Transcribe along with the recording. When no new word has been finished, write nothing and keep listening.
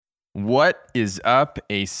What is up,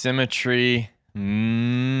 Asymmetry?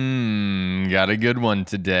 Got a good one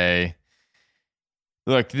today.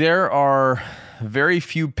 Look, there are very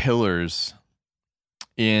few pillars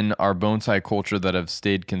in our bonsai culture that have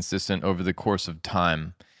stayed consistent over the course of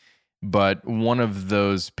time. But one of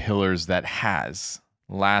those pillars that has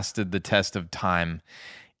lasted the test of time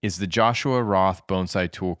is the Joshua Roth Bonsai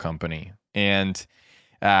Tool Company. And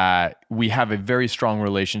we have a very strong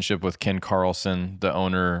relationship with Ken Carlson, the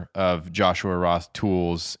owner of Joshua Roth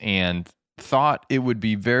Tools, and thought it would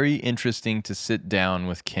be very interesting to sit down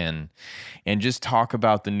with Ken and just talk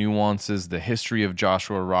about the nuances, the history of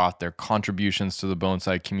Joshua Roth, their contributions to the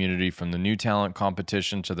bonsai community, from the new talent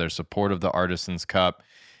competition to their support of the Artisans Cup,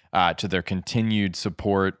 to their continued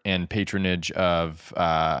support and patronage of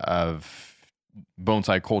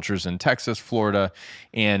bonsai cultures in Texas, Florida,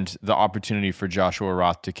 and the opportunity for Joshua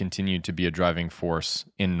Roth to continue to be a driving force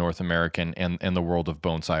in North American and the world of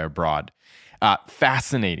bonsai abroad.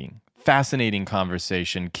 Fascinating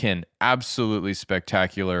conversation. Ken, absolutely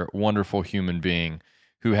spectacular, wonderful human being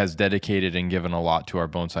who has dedicated and given a lot to our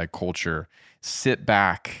bonsai culture. Sit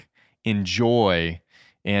back, enjoy,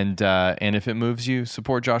 and if it moves you,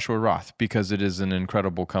 support Joshua Roth, because it is an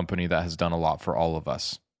incredible company that has done a lot for all of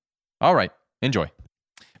us. All right. Enjoy.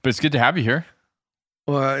 But it's good to have you here.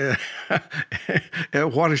 Well,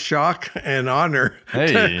 what a shock and honor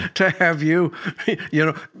to have you,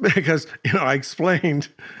 because, I explained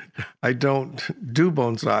I don't do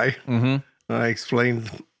bonsai. Mm-hmm. I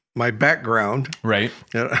explained my background. Right.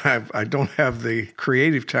 I don't have the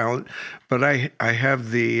creative talent, but I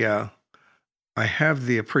have the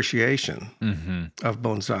appreciation of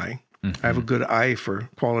bonsai. Mm-hmm. I have a good eye for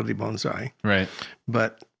quality bonsai. Right.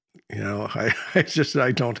 But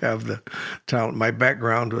I don't have the talent. My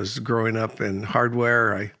background was growing up in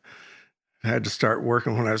hardware. I had to start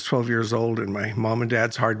working when I was 12 years old in my mom and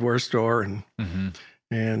dad's hardware store, and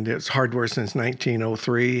it's hardware since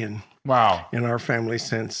 1903, and wow, in our family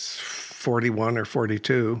since 41 or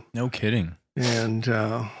 42. No kidding. And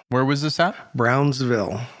where was this at?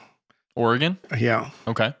 Brownsville, Oregon. Yeah.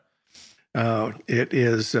 Okay. It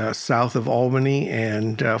is south of Albany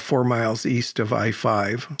and 4 miles east of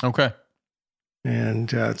I-5. Okay.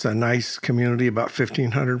 And it's a nice community, about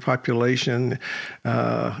 1,500 population.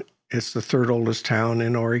 It's the third oldest town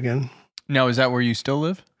in Oregon. Now, is that where you still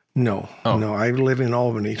live? No. No, I live in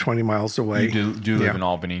Albany, 20 miles away. You do live in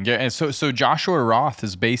Albany. Yeah, and so Joshua Roth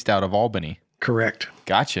is based out of Albany. Correct.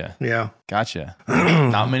 Gotcha. Yeah. Gotcha.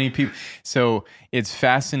 Not many people. So it's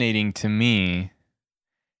fascinating to me.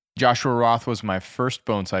 Joshua Roth was my first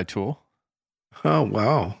bonsai tool. Oh,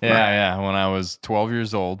 wow. Yeah. When I was 12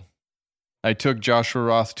 years old, I took Joshua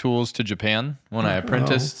Roth tools to Japan when I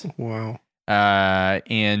apprenticed. Oh, wow.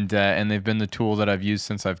 And they've been the tool that I've used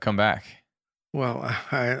since I've come back. Well,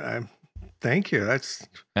 I thank you.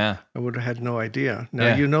 I would have had no idea.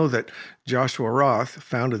 Now, you know that Joshua Roth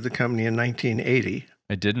founded the company in 1980.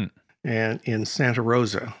 I didn't. And in Santa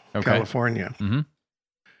Rosa, California. Mm-hmm.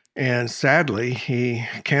 And sadly,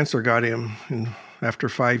 cancer got him after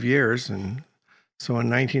 5 years. And so in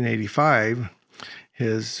 1985,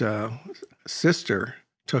 his sister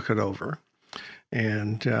took it over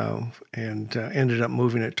and ended up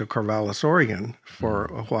moving it to Corvallis, Oregon for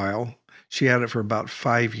a while. She had it for about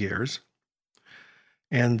 5 years.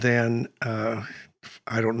 And then I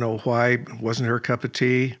don't know why, it wasn't her cup of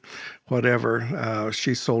tea, whatever.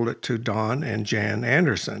 She sold it to Don and Jan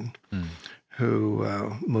Anderson, who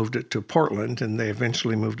moved it to Portland, and they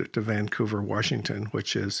eventually moved it to Vancouver, Washington,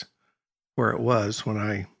 which is where it was when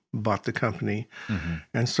I bought the company. Mm-hmm.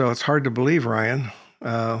 And so it's hard to believe, Ryan,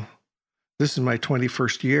 this is my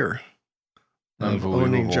 21st year of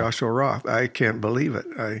owning Joshua Roth. I can't believe it.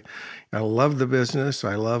 I love the business.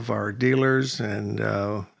 I love our dealers, and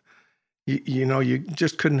you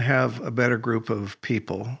just couldn't have a better group of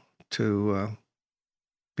people to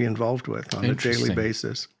be involved with on a daily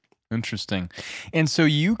basis. Interesting. And so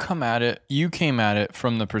you came at it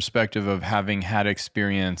from the perspective of having had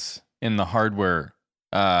experience in the hardware,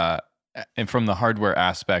 and from the hardware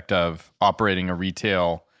aspect of operating a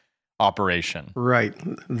retail operation. Right.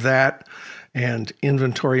 That and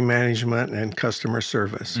inventory management and customer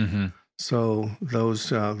service. Mm-hmm. So those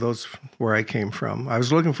where I came from. I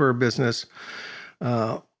was looking for a business.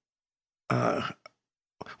 When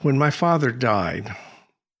my father died,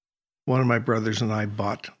 one of my brothers and I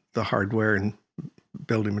bought the hardware and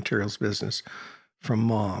building materials business from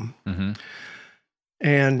Mom. Mm-hmm.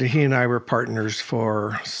 And he and I were partners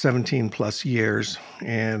for 17 plus years,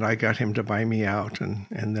 and I got him to buy me out, and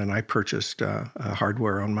then I purchased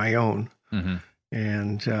hardware on my own. Mm-hmm.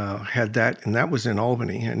 And had that, and that was in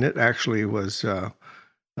Albany, and it actually was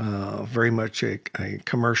very much a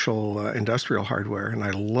commercial industrial hardware, and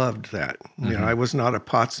I loved that. You know, I was not a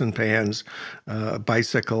pots and pans,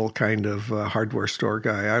 bicycle kind of hardware store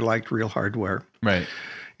guy. I liked real hardware. Right.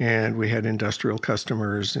 And we had industrial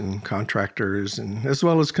customers and contractors, and as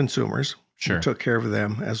well as consumers. Sure. We took care of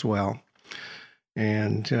them as well,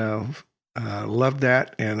 and loved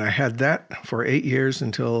that. And I had that for 8 years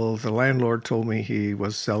until the landlord told me he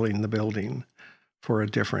was selling the building for a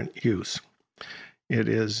different use. It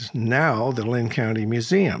is now the Linn County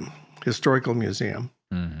Museum, Historical Museum,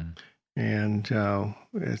 and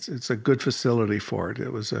it's a good facility for it.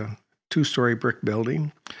 It was a 2-story brick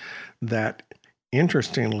building that,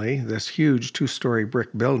 interestingly, this huge 2-story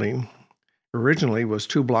brick building originally was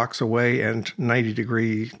 2 blocks away and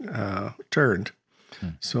 90-degree turned.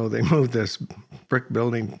 So they moved this brick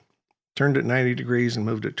building, turned it 90 degrees, and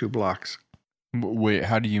moved it 2 blocks. Wait,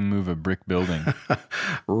 how do you move a brick building?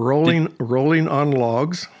 rolling on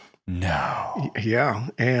logs. No. Yeah,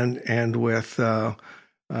 and with I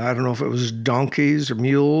don't know if it was donkeys or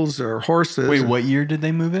mules or horses. Wait, what year did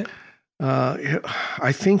they move it?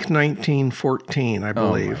 I think 1914, I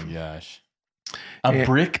believe. Oh my gosh. A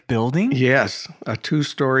brick building? Yes, a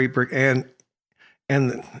 2-story brick, and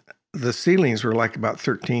the ceilings were like about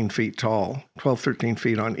 13 feet tall, 12, 13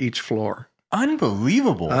 feet on each floor.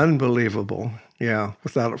 Unbelievable. Yeah,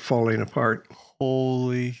 without it falling apart.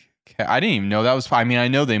 Holy cow. I didn't even know that was, I mean, I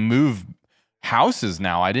know they move houses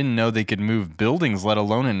now. I didn't know they could move buildings, let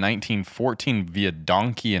alone in 1914 via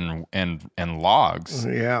donkey and logs.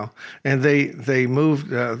 Yeah. And they moved,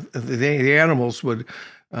 the animals would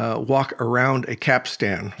walk around a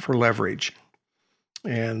capstan for leverage,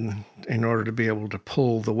 and in order to be able to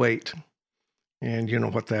pull the weight. And you know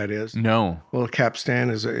what that is? No. Well, a capstan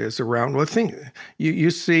is a round. Well, think you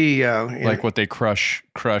see like what they crush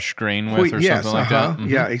grain with, or something like that. Mm-hmm.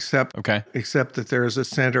 Yeah, except that there is a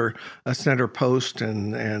center post,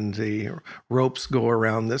 and the ropes go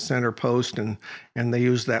around the center post, and they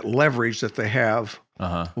use that leverage that they have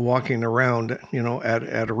walking around, you know,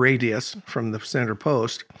 at a radius from the center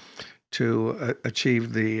post to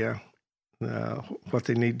achieve the what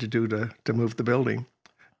they need to do to move the building.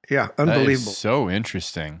 Yeah, unbelievable. That is so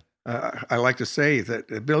interesting. I like to say that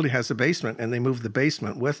the building has a basement, and they move the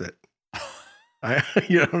basement with it.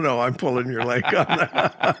 You don't know, I'm pulling your leg on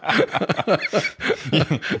that.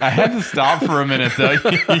 I had to stop for a minute, though.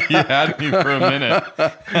 You had me for a minute.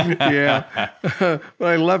 Yeah. Well,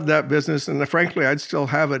 I loved that business, and frankly, I'd still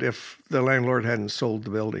have it if the landlord hadn't sold the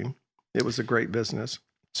building. It was a great business.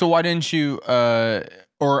 So why didn't you,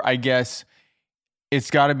 or I guess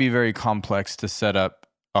it's got to be very complex to set up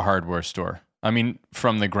a hardware store. I mean,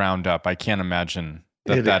 from the ground up, I can't imagine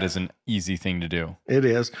that is an easy thing to do. It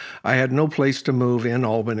is. I had no place to move in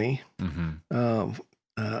Albany that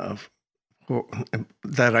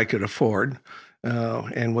I could afford,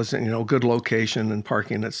 and was good location and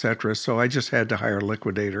parking, etc. So I just had to hire a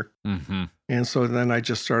liquidator. And so then I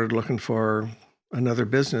just started looking for another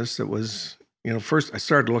business that was, first I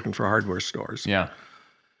started looking for hardware stores. Yeah.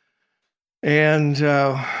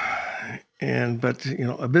 But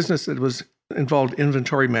a business that was involved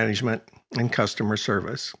inventory management and customer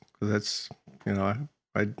service. That's,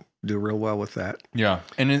 I do real well with that. Yeah.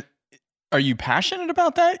 And are you passionate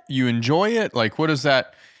about that? You enjoy it? Like, what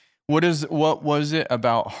was it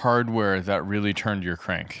about hardware that really turned your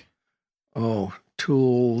crank? Oh,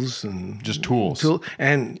 tools and just tools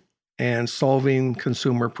and solving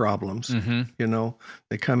consumer problems.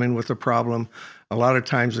 They come in with a problem. A lot of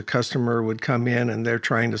times a customer would come in and they're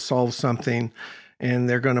trying to solve something, and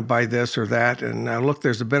they're going to buy this or that. And now look,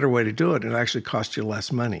 there's a better way to do it. It actually costs you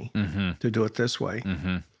less money to do it this way.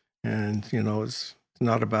 And, it's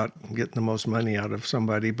not about getting the most money out of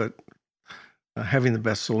somebody, but having the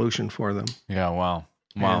best solution for them. Yeah. Wow.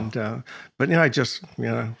 And, but I just,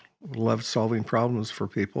 loved solving problems for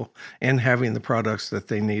people and having the products that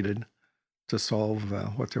they needed to solve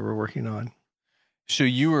what they were working on. So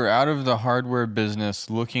you were out of the hardware business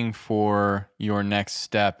looking for your next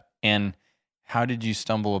step. And how did you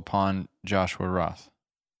stumble upon Joshua Roth?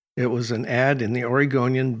 It was an ad in the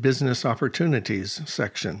Oregonian Business Opportunities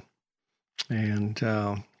section. And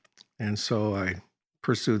so I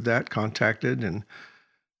pursued that, contacted, and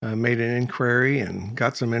made an inquiry and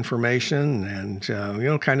got some information, and,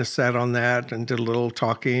 kind of sat on that and did a little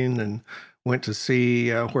talking and went to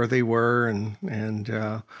see where they were and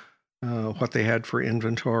what they had for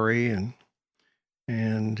inventory and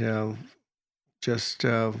just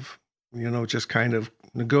kind of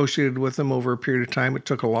negotiated with them over a period of time. It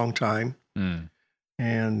took a long time.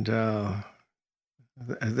 And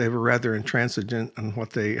they were rather intransigent on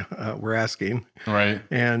what they were asking. Right.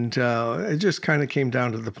 And it just kind of came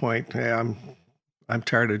down to the point, hey, I'm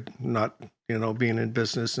tired of not, being in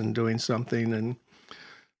business and doing something. And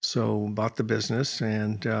so bought the business,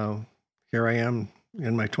 and here I am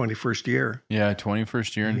in my 21st year. Yeah,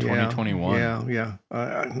 21st year in 2021. Yeah.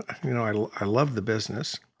 I love the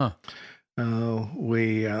business. Huh.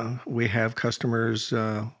 We have customers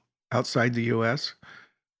outside the U.S.,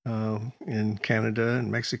 in Canada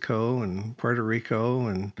and Mexico and Puerto Rico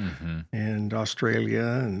and Australia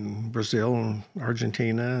and Brazil and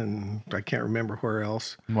Argentina, and I can't remember where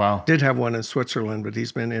else. Wow. Did have one in Switzerland, but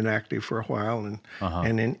he's been inactive for a while,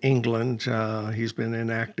 and in England he's been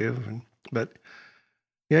inactive. But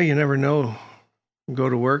yeah, you never know. Go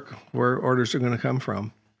to work where orders are going to come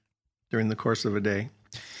from during the course of a day.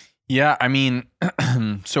 Yeah, I mean,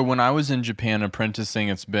 so when I was in Japan apprenticing,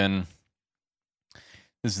 this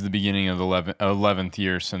is the beginning of the 11th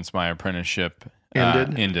year since my apprenticeship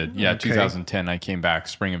ended. Yeah, okay. 2010. I came back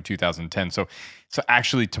spring of 2010. So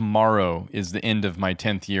actually tomorrow is the end of my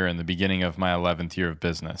 10th year and the beginning of my 11th year of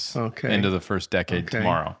business. Okay. End of the first decade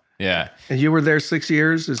tomorrow. Yeah. And you were there 6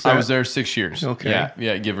 years? I was there 6 years. Okay.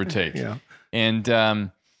 Yeah, give or take. Yeah. And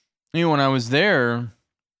when I was there,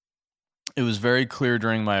 it was very clear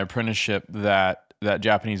during my apprenticeship that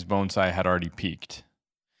Japanese bonsai had already peaked,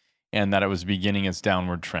 and that it was beginning its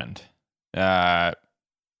downward trend.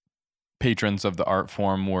 Patrons of the art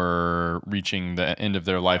form were reaching the end of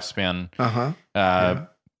their lifespan.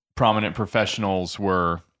 Prominent professionals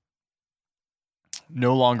were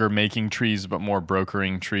no longer making trees, but more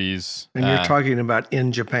brokering trees. And you're talking about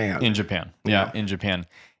in Japan. In Japan, yeah, in Japan.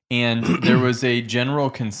 And there was a general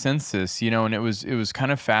consensus, and it was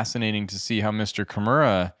kind of fascinating to see how Mr.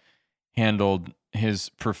 Kimura handled his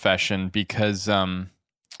profession because there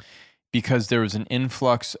was an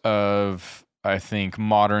influx of, I think,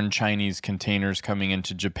 modern Chinese containers coming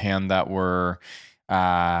into Japan that were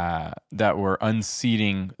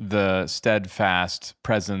unseating the steadfast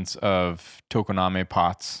presence of tokoname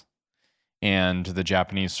pots and the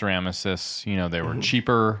Japanese ceramicists. They were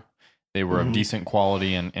cheaper. They were of decent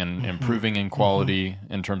quality and improving in quality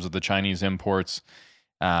in terms of the Chinese imports.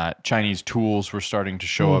 Chinese tools were starting to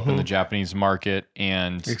show up in the Japanese market,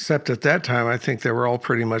 and except at that time, I think they were all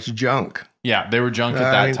pretty much junk. Yeah, they were junk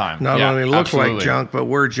at that time. Not only looked like junk, but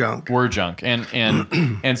were junk.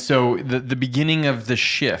 And so the beginning of the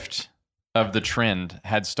shift of the trend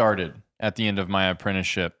had started at the end of my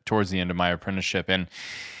apprenticeship, towards the end of my apprenticeship, and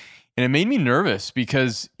it made me nervous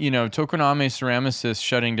because tokoname ceramicists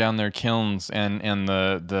shutting down their kilns and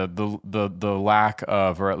the lack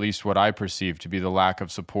of, or at least what I perceive to be the lack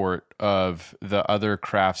of support of the other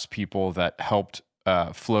craftspeople that helped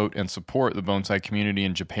float and support the bonsai community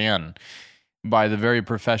in Japan by the very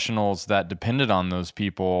professionals that depended on those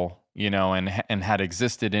people, and had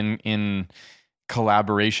existed in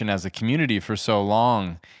collaboration as a community for so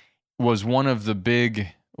long, was one of the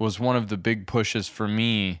big pushes for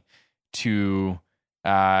me to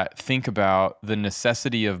think about the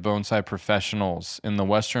necessity of bonsai professionals in the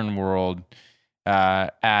Western world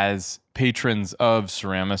as patrons of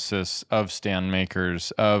ceramicists, of stand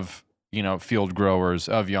makers, of field growers,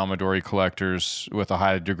 of Yamadori collectors with a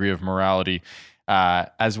high degree of morality,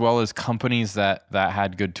 as well as companies that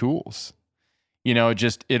had good tools.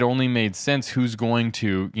 It only made sense. Who's going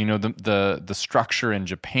to, the structure in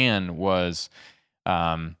Japan was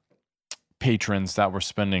patrons that were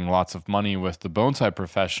spending lots of money with the bonsai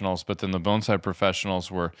professionals, but then the bonsai professionals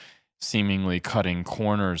were seemingly cutting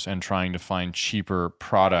corners and trying to find cheaper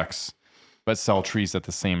products, but sell trees at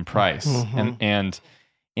the same price.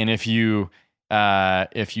 And if you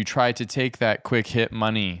try to take that quick hit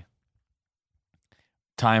money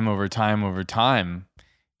time over time,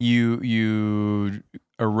 you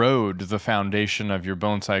erode the foundation of your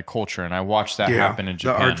bonsai culture. And I watched that happen in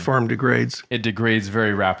Japan. The art form degrades. It degrades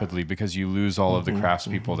very rapidly because you lose all of the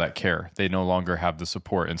craftspeople that care. They no longer have the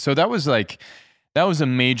support. And so that was a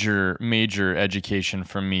major education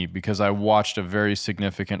for me, because I watched a very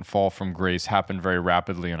significant fall from grace happen very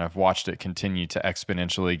rapidly, and I've watched it continue to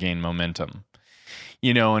exponentially gain momentum.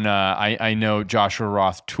 And I know Joshua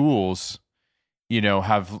Roth tools,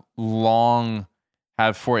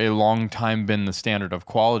 have for a long time been the standard of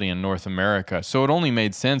quality in North America. So it only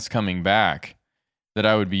made sense coming back that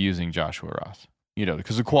I would be using Joshua Roth,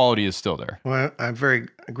 because the quality is still there. Well, I'm very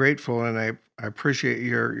grateful, and I appreciate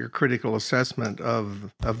your critical assessment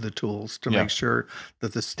of the tools to make sure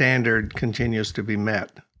that the standard continues to be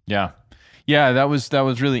met. Yeah. That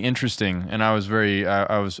was really interesting, and I was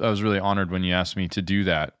I was really honored when you asked me to do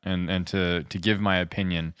that and to give my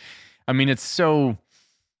opinion. I mean, it's so,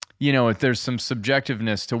 there's some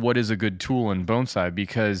subjectiveness to what is a good tool in bonsai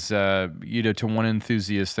because, to one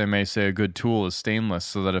enthusiast, they may say a good tool is stainless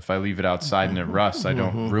so that if I leave it outside and it rusts, I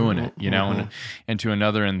don't ruin it, and to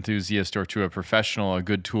another enthusiast or to a professional, a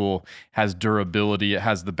good tool has durability. It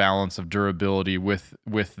has the balance of durability with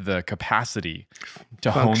the capacity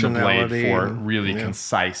to hone the blade for really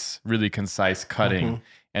concise cutting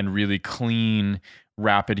and really clean,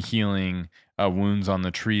 rapid healing wounds on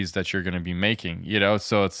the trees that you're going to be making,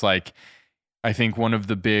 so it's like, I think one of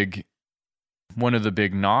the big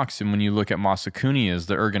knocks, and when you look at Masakuni, is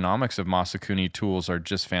the ergonomics of Masakuni tools are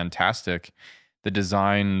just fantastic. The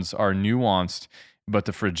designs are nuanced, but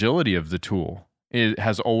the fragility of the tool, it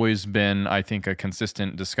has always been, I think, a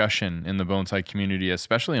consistent discussion in the bonsai community,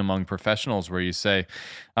 especially among professionals, where you say,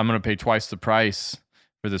 I'm going to pay twice the price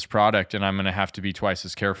for this product, and I'm going to have to be twice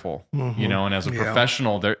as careful, and as a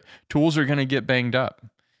professional, their tools are going to get banged up.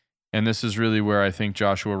 And this is really where I think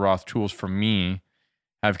Joshua Roth tools, for me,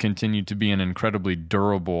 have continued to be an incredibly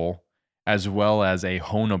durable as well as a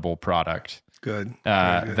honeable product. Good.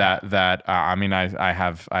 I mean, I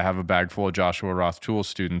have a bag full of Joshua Roth tools.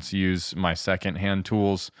 Students use my secondhand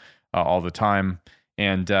tools all the time,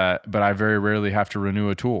 but I very rarely have to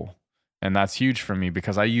renew a tool, and that's huge for me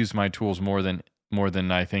because I use my tools more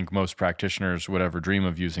than I think most practitioners would ever dream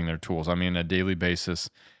of using their tools. I mean, on a daily basis,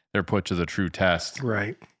 they're put to the true test.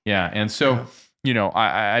 Right. Yeah. And so,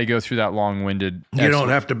 I go through that long-winded. You don't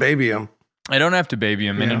have to baby them. I don't have to baby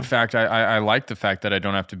them. Yeah. And in fact, I like the fact that I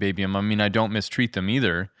don't have to baby them. I mean, I don't mistreat them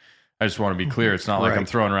either. I just want to be clear. It's not like I'm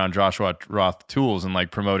throwing around Joshua Roth tools and like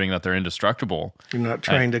promoting that they're indestructible. You're not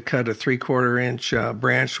trying to cut a 3/4 inch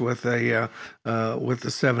branch with a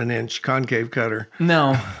 7-inch concave cutter.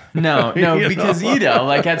 No, because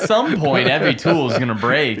like at some point every tool is going to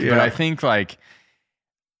break. Yeah. But I think like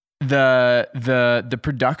the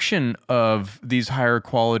production of these higher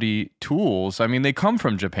quality tools, I mean, they come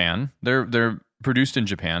from Japan. They're produced in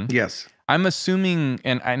Japan. Yes. I'm assuming,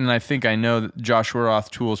 and I think I know that Joshua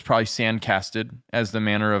Roth tools probably sandcasted as the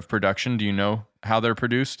manner of production. Do you know how they're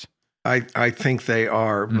produced? I think they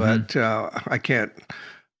are, but I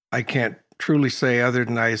can't truly say other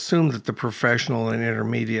than I assume that the professional and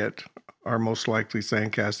intermediate are most likely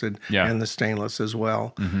sandcasted, and the stainless as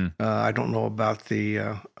well. I don't know about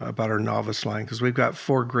about our novice line because we've got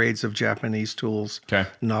 4 grades of Japanese tools: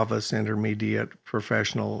 novice, intermediate,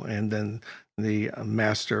 professional, and then the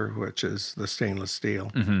master, which is the stainless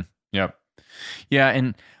steel. Yep. Yeah,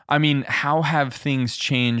 and I mean, how have things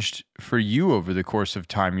changed for you over the course of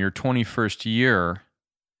time? Your 21st year,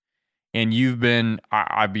 and you've been.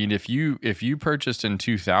 I mean, if you purchased in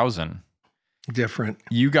 2000. Different.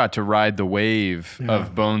 You got to ride the wave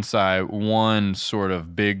of bonsai, one sort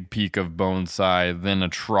of big peak of bonsai, then a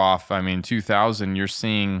trough. I mean, 2000,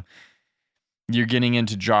 you're getting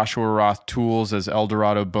into Joshua Roth tools as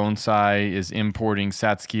Eldorado Bonsai is importing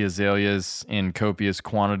Satsuki azaleas in copious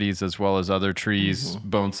quantities as well as other trees.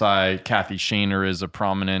 Bonsai, Kathy Shaner is a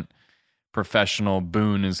prominent professional.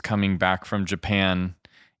 Boone is coming back from Japan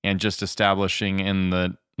and just establishing in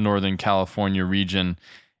the Northern California region.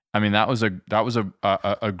 I mean, that was a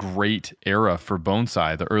great era for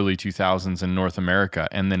bonsai, the early 2000s in North America,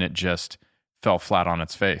 and then it just fell flat on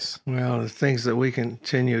its face. Well, the things that we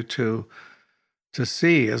continue to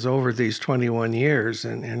see is over these 21 years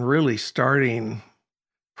and really starting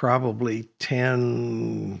probably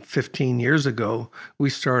 10, 15 years ago, we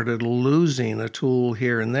started losing a tool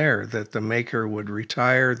here and there that the maker would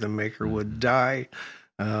retire, the maker would die.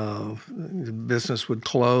 The business would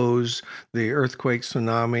close. The earthquake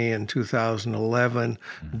tsunami in 2011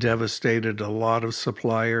 devastated a lot of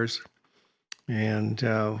suppliers. And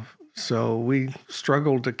so we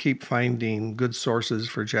struggled to keep finding good sources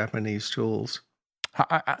for Japanese tools.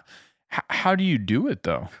 How do you do it,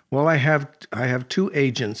 though? Well, I have 2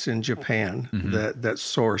 agents in Japan that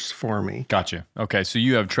source for me. Gotcha. Okay, so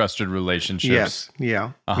you have trusted relationships. Yes.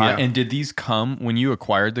 Yeah. Yeah. And did these come when you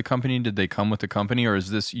acquired the company? Did they come with the company, or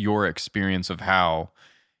is this your experience of how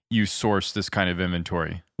you source this kind of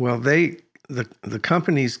inventory? Well, the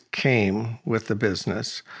companies came with the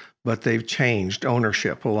business, but they've changed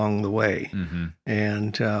ownership along the way.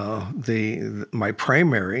 And my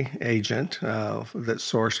primary agent that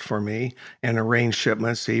sourced for me and arranged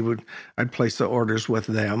shipments, I'd place the orders with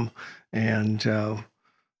them, and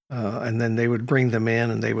then they would bring them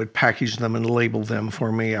in and they would package them and label them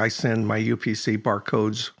for me. I send my UPC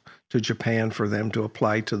barcodes to Japan for them to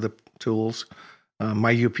apply to the tools.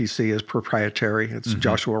 My UPC is proprietary. It's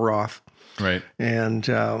Joshua Roth. Right. And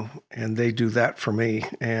they do that for me.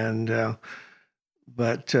 And,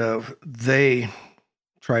 but they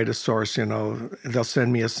try to source, they'll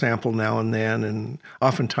send me a sample now and then, and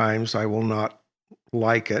oftentimes I will not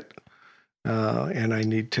like it, and I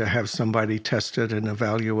need to have somebody test it and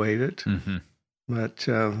evaluate it. Mm-hmm. But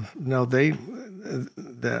no,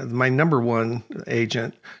 my number one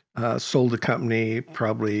agent sold the company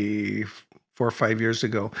probably 4 or 5 years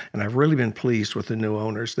ago, and I've really been pleased with the new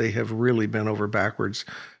owners. They have really been over backwards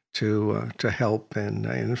to help, and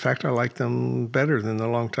in fact, I like them better than the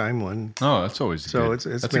longtime one. Oh, that's always so. Good.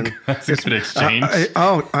 It's been that's a good exchange.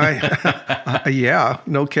 Yeah,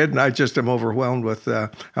 no kidding. I just am overwhelmed with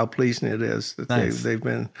how pleasing it is that nice. they've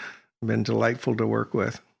been delightful to work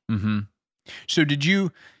with. Mm-hmm. So did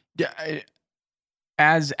you,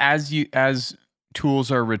 as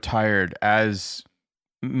tools are retired, as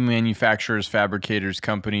manufacturers, fabricators,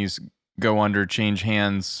 companies go under, change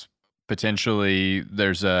hands, potentially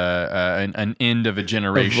there's an end of a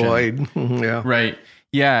generation. A void. Yeah. Right.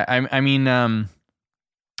 Yeah. I mean,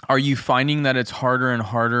 are you finding that it's harder and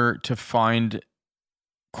harder to find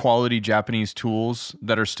quality Japanese tools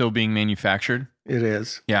that are still being manufactured? It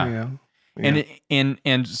is. Yeah.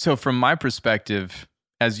 And so from my perspective,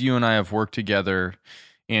 as you and I have worked together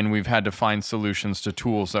and we've had to find solutions to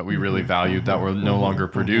tools that we really valued that were no longer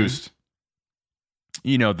produced,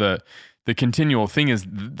 the continual thing is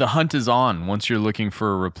the hunt is on once you're looking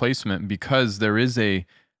for a replacement, because there is a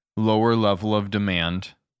lower level of demand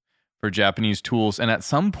for Japanese tools. And at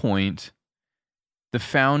some point, the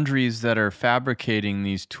foundries that are fabricating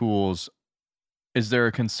these tools, is there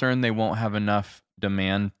a concern they won't have enough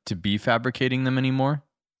demand to be fabricating them anymore?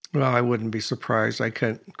 Well, I wouldn't be surprised. I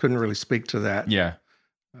couldn't really speak to that. Yeah.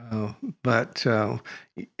 But I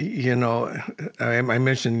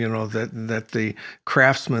mentioned, that the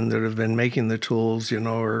craftsmen that have been making the tools,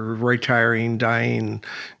 are retiring, dying,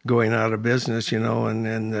 going out of business,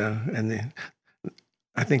 and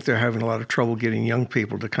I think they're having a lot of trouble getting young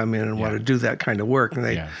people to come in and want to do that kind of work. And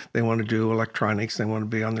they want to do electronics. They want to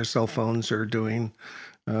be on their cell phones or doing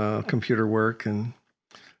computer work. And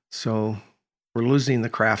so we're losing the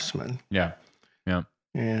craftsmen. Yeah. Yeah.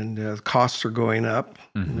 And costs are going up,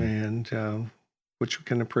 and which we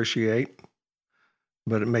can appreciate,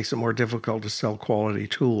 but it makes it more difficult to sell quality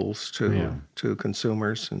tools to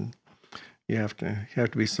consumers. And you have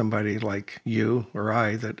to be somebody like you or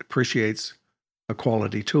I that appreciates a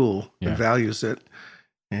quality tool and values it,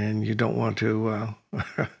 and you don't want to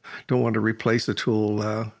replace a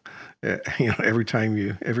tool every time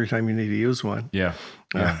you need to use one. Yeah.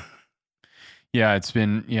 Yeah,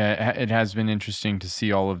 it has been interesting to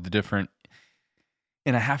see all of the different,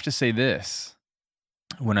 and I have to say this,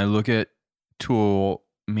 when I look at tool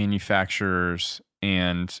manufacturers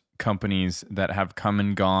and companies that have come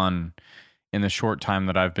and gone in the short time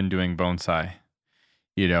that I've been doing bonsai,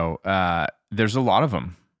 there's a lot of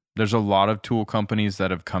them. There's a lot of tool companies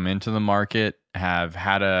that have come into the market, have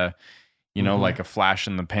had a, like a flash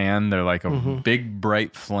in the pan. They're like a big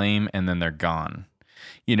bright flame, and then they're gone.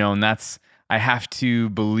 And I have to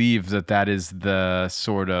believe that is the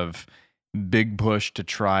sort of big push to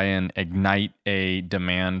try and ignite a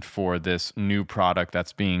demand for this new product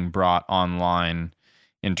that's being brought online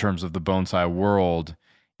in terms of the bonsai world.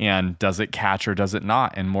 And does it catch or does it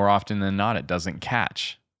not? And more often than not, it doesn't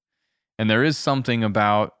catch. And there is something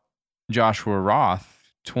about Joshua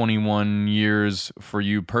Roth, 21 years for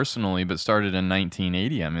you personally, but started in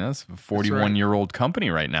 1980. I mean, that's a 41-year-old company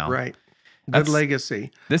right now. Right. Good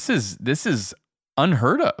legacy. This is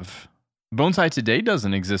unheard of. Bonsai Today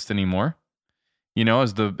doesn't exist anymore.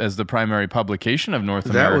 As the primary publication of North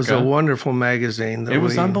America. That was a wonderful magazine. It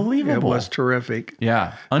was unbelievable. It was terrific.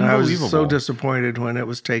 Yeah, unbelievable. And I was so disappointed when it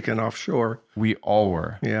was taken offshore. We all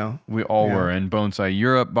were. Yeah. We all were. And Bonsai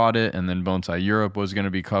Europe bought it, and then Bonsai Europe was going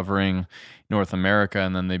to be covering North America,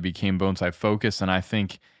 and then they became Bonsai Focus. And I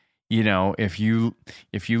think, if you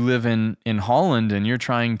live in Holland and you're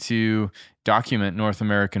trying to document North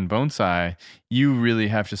American bonsai, you really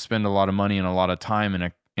have to spend a lot of money and a lot of time in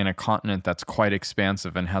a continent that's quite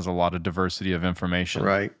expansive and has a lot of diversity of information.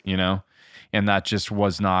 Right. And that just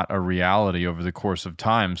was not a reality over the course of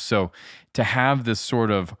time. So to have this sort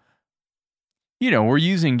of, we're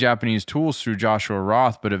using Japanese tools through Joshua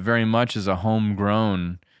Roth, but it very much is a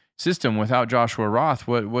homegrown system. Without Joshua Roth,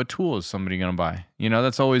 what tool is somebody going to buy?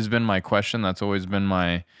 That's always been my question. That's always been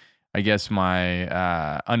my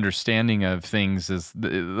understanding of things is,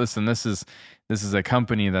 listen, this is a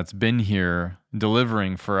company that's been here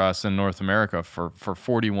delivering for us in North America for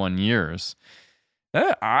 41 years.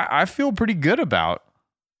 I feel pretty good about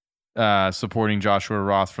supporting Joshua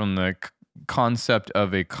Roth from the concept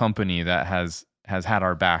of a company that has had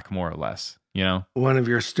our back more or less. One of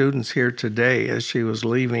your students here today, as she was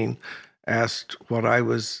leaving, asked what I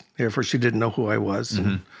was there for. She didn't know who I was.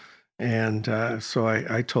 And so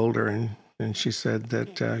I told her, and she said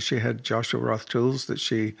that she had Joshua Roth tools that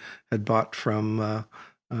she had bought from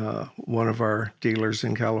one of our dealers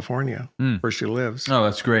in California where she lives. Oh,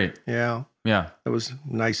 that's great. Yeah. Yeah. That was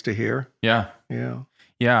nice to hear. Yeah.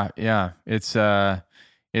 Yeah. Yeah. It's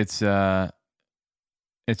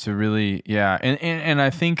a really, yeah. And I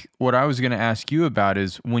think what I was going to ask you about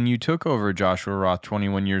is when you took over Joshua Roth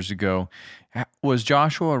 21 years ago, was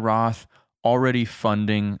Joshua Roth already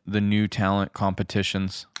funding the new talent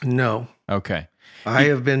competitions? No. Okay. I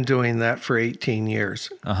have been doing that for 18 years.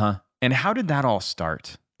 And how did that all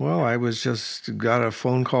start? Well, I was just got a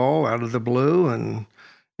phone call out of the blue,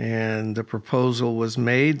 and the proposal was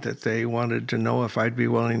made that they wanted to know if I'd be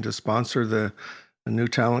willing to sponsor the new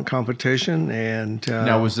talent competition. And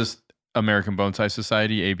now, was this American Bonsai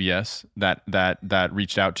Society, ABS, that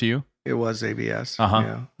reached out to you? It was ABS.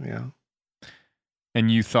 Yeah. And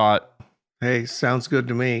you thought, hey, sounds good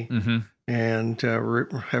to me. And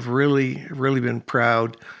have really been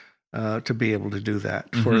proud to be able to do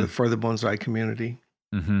that for the bonsai community.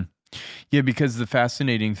 Yeah, because the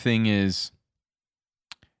fascinating thing is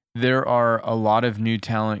there are a lot of new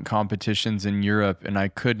talent competitions in Europe, and I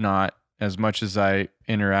could not, as much as I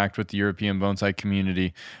interact with the European bonsai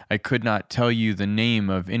community, I could not tell you the name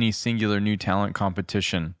of any singular new talent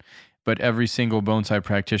competition. But every single bonsai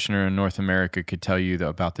practitioner in North America could tell you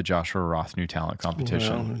about the Joshua Roth New Talent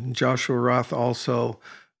Competition. Well, Joshua Roth also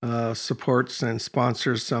supports and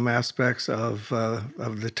sponsors some aspects of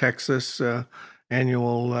the Texas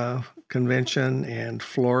annual convention and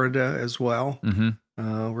Florida as well.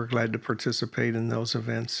 We're glad to participate in those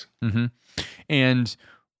events. And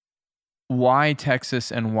why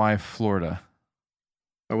Texas and why Florida?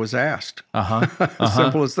 I was asked.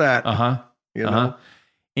 Simple as that. You know.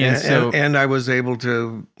 And I was able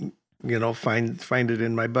to, find it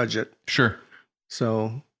in my budget. Sure.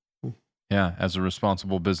 So, yeah, as a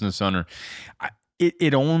responsible business owner,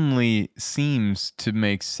 it only seems to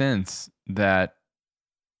make sense that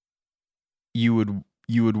you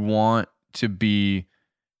would want to be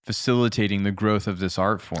facilitating the growth of this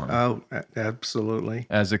art form. Oh, absolutely.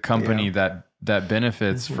 As a company that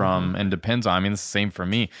benefits from and depends on. I mean, it's the same for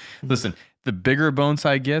me. Listen, the bigger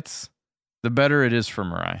bonsai gets, the better it is for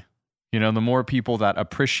Mirai. The more people that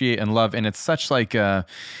appreciate and love, and it's such like the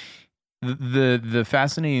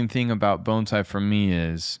fascinating thing about bonsai for me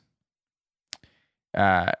is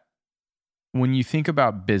when you think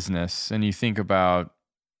about business and you think about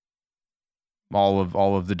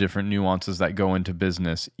all of the different nuances that go into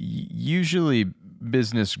business, usually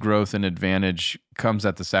business growth and advantage comes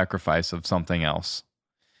at the sacrifice of something else.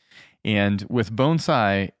 And with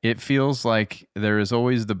bonsai, it feels like there is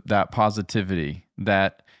always that positivity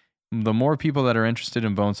that the more people that are interested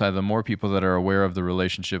in bonsai, the more people that are aware of the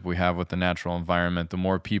relationship we have with the natural environment, the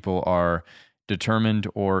more people are determined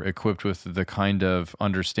or equipped with the kind of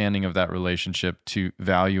understanding of that relationship to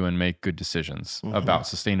value and make good decisions about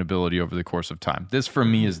sustainability over the course of time. This, for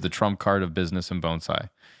me, is the trump card of business and bonsai.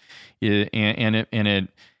 It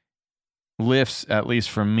lifts, at least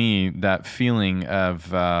for me, that feeling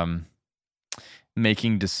of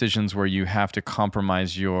making decisions where you have to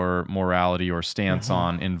compromise your morality or stance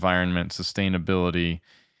on environment, sustainability,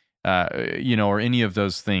 or any of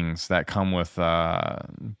those things that come with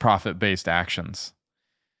profit-based actions.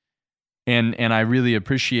 And I really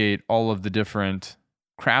appreciate all of the different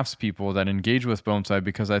craftspeople that engage with bonsai,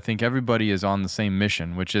 because I think everybody is on the same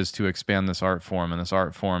mission, which is to expand this art form. And this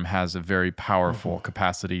art form has a very powerful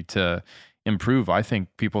capacity to improve, I think,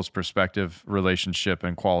 people's perspective, relationship,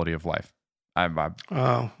 and quality of life. I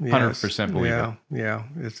 100% believe it. Yeah.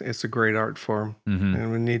 It's a great art form,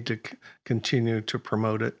 and we need to continue to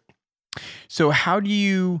promote it. So how do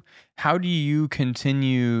you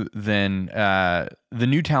continue then the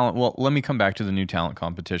new talent? Well, let me come back to the new talent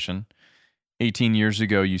competition. 18 years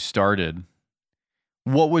ago, you started.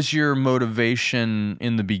 What was your motivation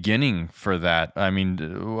in the beginning for that? I mean,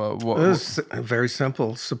 it was very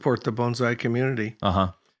simple: support the bonsai community,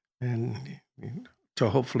 and to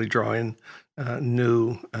hopefully draw in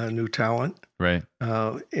new talent. Right.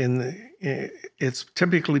 It's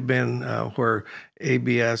typically been where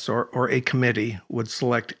ABS or a committee would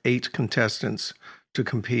select 8 contestants to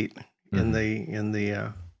compete in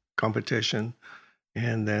the competition,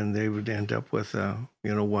 and then they would end up with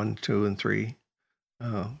 1, 2, and 3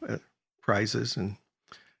 prizes, and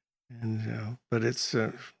but it's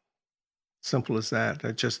simple as that.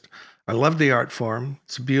 I love the art form.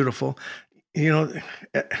 It's beautiful.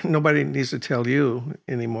 Nobody needs to tell you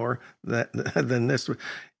anymore than this.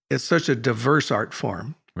 It's such a diverse art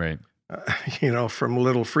form. Right. from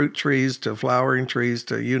little fruit trees to flowering trees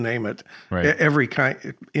to you name it. Right. Every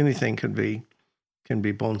kind, anything can be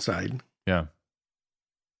bonsai'd. Yeah.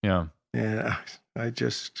 Yeah. And I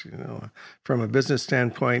just, from a business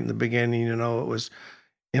standpoint in the beginning, it was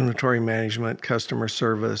inventory management, customer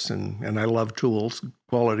service, and I love tools,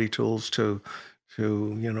 quality tools to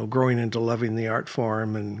growing into loving the art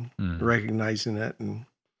form and recognizing it and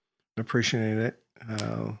appreciating it.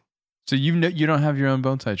 So you don't have your own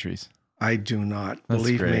bonsai trees? I do not. That's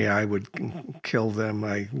Believe great. me, I would kill them.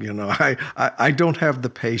 I don't have the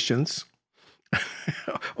patience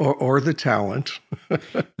or the talent.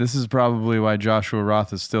 This is probably why Joshua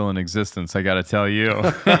Roth is still in existence, I got to tell you.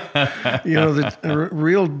 The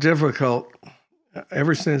real difficult,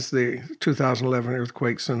 ever since the 2011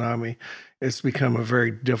 earthquake tsunami, it's become a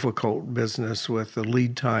very difficult business with the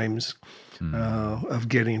lead times of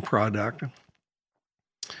getting product.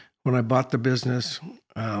 When I bought the business,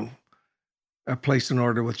 I placed an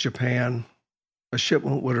order with Japan. A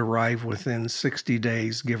shipment would arrive within 60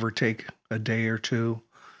 days, give or take a day or two.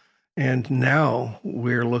 And now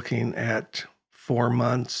we're looking at 4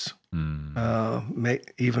 months,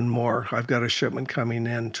 even more. I've got a shipment coming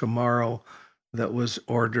in tomorrow that was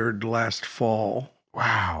ordered last fall.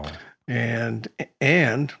 Wow. And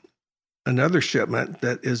another shipment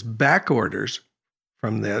that is back orders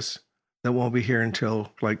from this that won't be here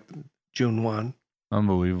until like June 1.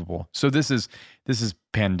 Unbelievable. So this is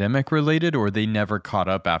pandemic related, or they never caught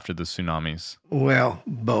up after the tsunamis? Well,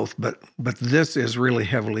 both, but this is really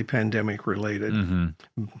heavily pandemic related.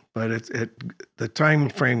 Mm-hmm. But the time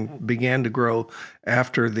frame began to grow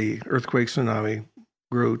after the earthquake tsunami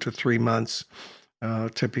grew to 3 months,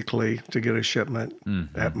 typically to get a shipment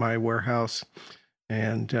at my warehouse,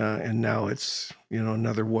 and now it's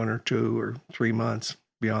another 1 or 2 or 3 months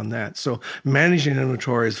beyond that. So managing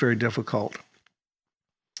inventory is very difficult.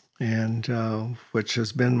 And which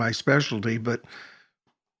has been my specialty, but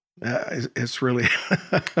it's really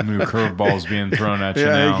new curveballs being thrown at you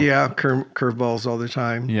now. Yeah, curveballs all the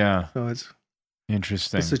time. Yeah, so it's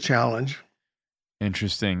interesting. It's a challenge.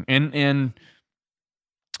 Interesting. And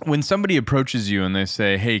when somebody approaches you and they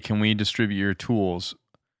say, "Hey, can we distribute your tools?"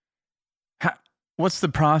 What's the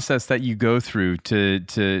process that you go through to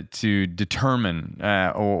determine,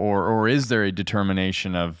 or is there a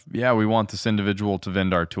determination of, we want this individual to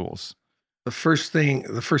vend our tools? The first thing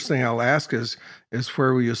I'll ask is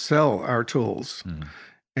where will you sell our tools?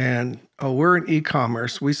 And we're in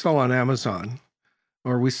e-commerce. We sell on Amazon,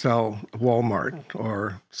 or we sell Walmart,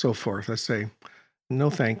 or so forth. I say,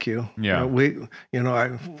 no, thank you. Yeah.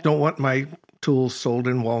 I don't want my tools sold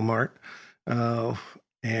in Walmart.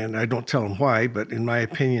 And I don't tell them why, but in my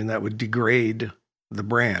opinion, that would degrade the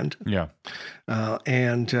brand. Yeah.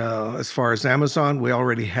 And as far as Amazon, we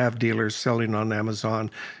already have dealers selling on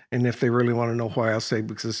Amazon. And if they really want to know why, I'll say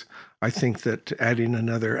because I think that adding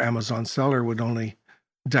another Amazon seller would only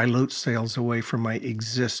dilute sales away from my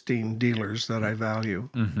existing dealers that I value.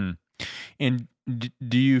 Mm-hmm. And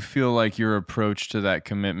do you feel like your approach to that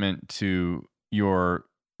commitment to your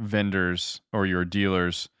vendors or your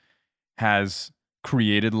dealers has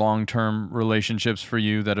created long-term relationships for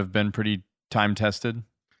you that have been pretty time-tested?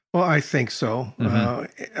 Well, I think so.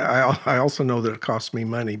 I also know that it costs me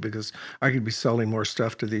money because I could be selling more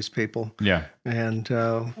stuff to these people. Yeah. And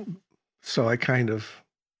so I kind of,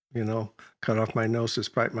 cut off my nose to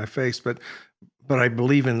spite my face, but I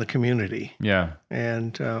believe in the community. Yeah.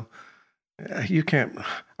 And I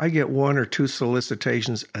get 1 or 2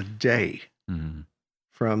 solicitations a day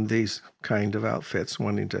from these kind of outfits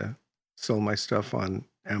wanting to sell my stuff on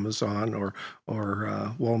Amazon or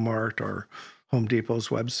Walmart or Home Depot's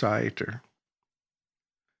website. Or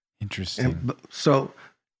interesting. So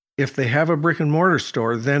if they have a brick and mortar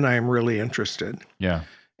store, then I'm really interested. Yeah.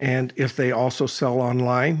 And if they also sell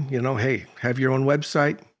online, hey, have your own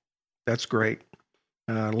website. That's great.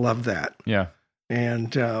 Love that. Yeah.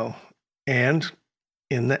 And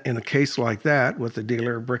in a case like that with a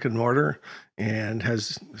dealer brick and mortar and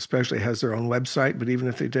especially has their own website, but even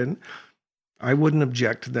if they didn't, I wouldn't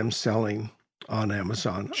object to them selling on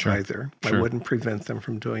Amazon either. Sure. I wouldn't prevent them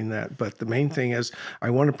from doing that. But the main thing is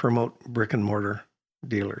I want to promote brick and mortar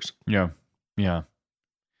dealers. Yeah. Yeah.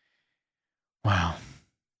 Wow.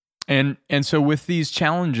 And so with these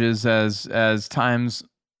challenges as times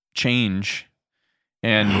change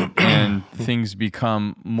and things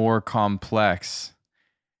become more complex,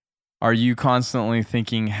 are you constantly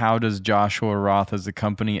thinking, how does Joshua Roth as a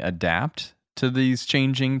company adapt to these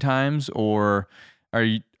changing times, or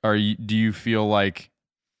do you feel like,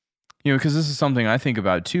 because this is something I think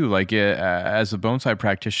about too, like as a bonsai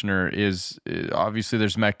practitioner, is obviously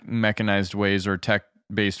there's mechanized ways or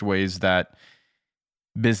based ways that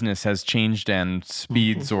business has changed and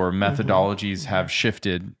speeds or methodologies have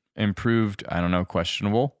shifted, improved, I don't know,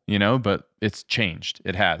 questionable, but it's changed.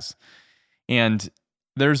 It has. And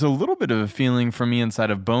there's a little bit of a feeling for me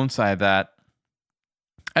inside of Bonsai that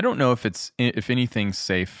I don't know if anything's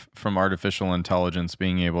safe from artificial intelligence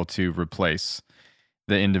being able to replace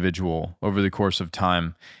the individual over the course of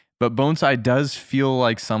time. But Bonsai does feel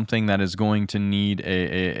like something that is going to need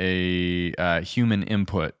a human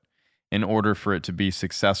input in order for it to be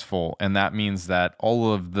successful. And that means that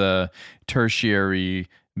all of the tertiary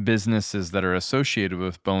businesses that are associated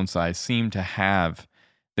with Bonsai seem to have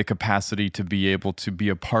the capacity to be able to be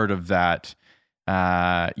a part of that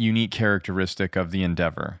unique characteristic of the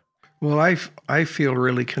endeavor. Well, I feel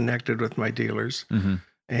really connected with my dealers. Mm-hmm.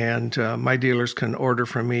 And my dealers can order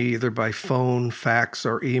from me either by phone, fax,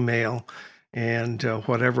 or email. And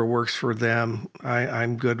whatever works for them,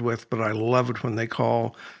 I'm good with. But I love it when they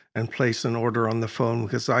call and place an order on the phone,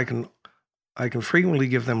 because I can frequently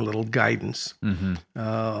give them a little guidance.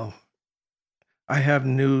 Mm-hmm. I have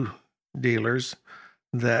new dealers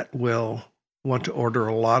that will want to order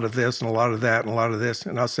a lot of this and a lot of that and a lot of this.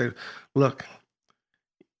 And I'll say, look,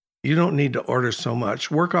 you don't need to order so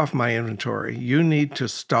much. Work off my inventory. You need to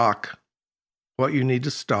stock what you need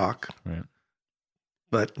to stock, right,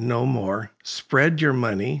 but no more. Spread your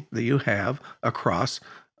money that you have across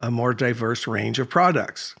a more diverse range of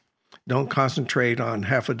products. Don't concentrate on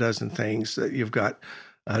half a dozen things that you've got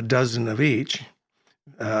a dozen of each.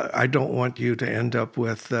 I don't want you to end up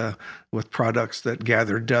with products that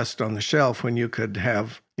gather dust on the shelf when you could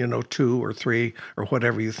have, 2 or 3 or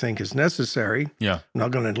whatever you think is necessary. Yeah. I'm not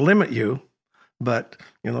going to limit you, but,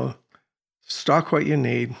 stock what you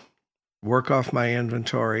need, work off my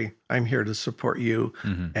inventory. I'm here to support you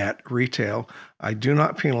at retail. I do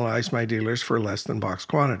not penalize my dealers for less than box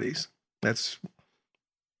quantities. That's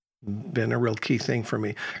been a real key thing for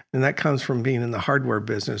me. And that comes from being in the hardware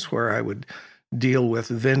business, where I would deal with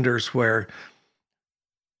vendors where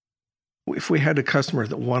if we had a customer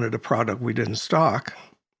that wanted a product we didn't stock,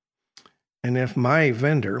 and if my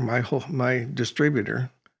vendor, my distributor,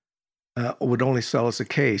 would only sell us a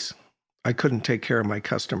case, I couldn't take care of my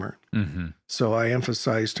customer. Mm-hmm. So I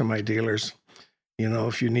emphasize to my dealers,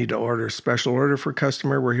 if you need to order a special order for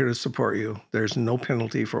customer, we're here to support you. There's no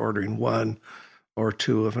penalty for ordering 1 or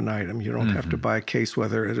 2 of an item. You don't have to buy a case,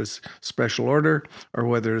 whether it is special order or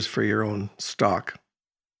whether it's for your own stock.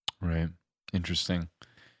 Right. Interesting.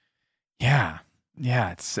 Yeah.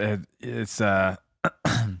 It's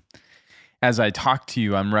as I talk to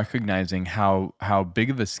you, I'm recognizing how big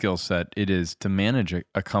of a skill set it is to manage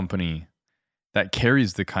a company that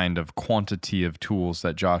carries the kind of quantity of tools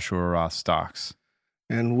that Joshua Roth stocks.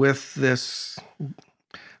 And with this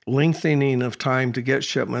lengthening of time to get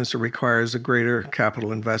shipments, it requires a greater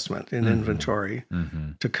capital investment in inventory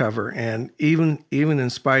to cover. And even in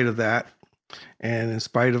spite of that, and in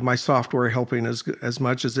spite of my software helping as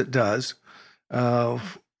much as it does,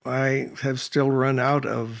 I have still run out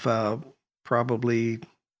of probably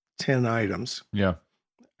 10 items. Yeah.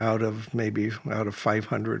 Out of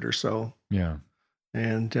 500 or so. Yeah.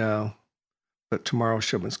 And but tomorrow's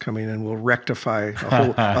shipment's coming in. We'll rectify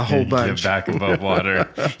a whole bunch. Get back above water.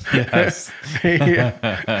 Yes.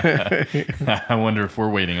 I wonder if we're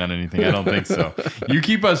waiting on anything. I don't think so. You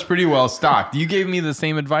keep us pretty well stocked. You gave me the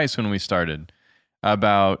same advice when we started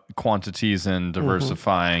about quantities and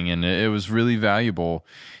diversifying, and it was really valuable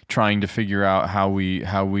trying to figure out how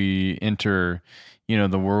we enter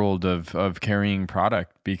the world of carrying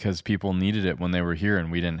product, because people needed it when they were here and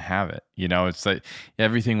we didn't have it. It's like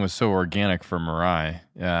everything was so organic for Mirai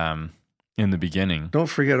in the beginning. Don't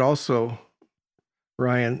forget also,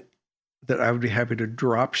 Ryan, that I would be happy to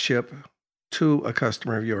drop ship to a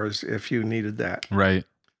customer of yours if you needed that. Right.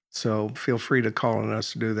 So feel free to call on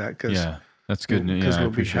us to do that. Yeah, that's good. Because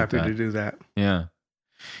we'll be happy to do that. Yeah.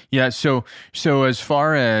 Yeah. So as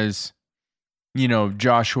far as,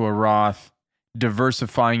 Joshua Roth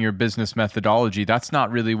diversifying your business methodology, that's not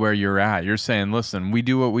really where you're at. You're saying, listen, we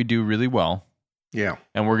do what we do really well. Yeah.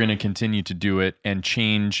 And we're going to continue to do it and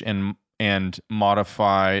change and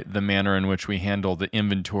modify the manner in which we handle the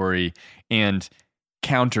inventory and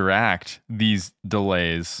counteract these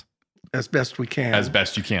delays as best we can. As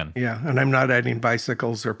best you can. Yeah. And I'm not adding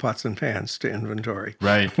bicycles or pots and pans to inventory.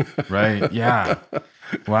 Right. Yeah.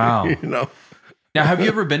 Wow. Now, have you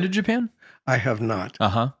ever been to Japan? I have not.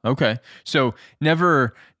 Okay. So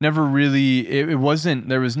never really, it wasn't,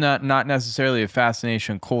 there was not necessarily a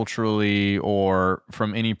fascination culturally or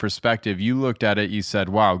from any perspective. You looked at it, you said,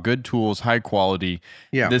 wow, good tools, high quality.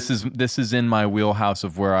 Yeah. This is in my wheelhouse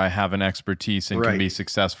of where I have an expertise and can be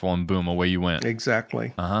successful, and boom, away you went.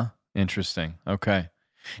 Exactly. Interesting. Okay.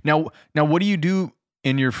 Now what do you do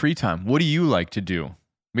in your free time? What do you like to do?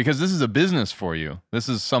 Because this is a business for you. This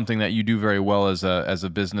is something that you do very well as a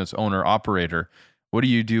business owner operator. What do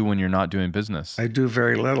you do when you're not doing business? I do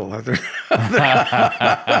very little other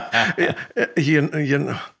you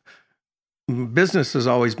know, business has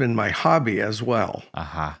always been my hobby as well.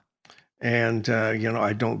 And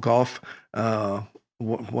I don't golf.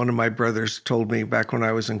 One of my brothers told me back when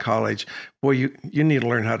I was in college, boy, you need to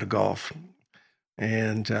learn how to golf.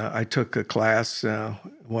 And I took a class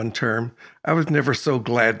one term. I was never so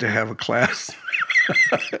glad to have a class.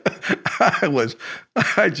 I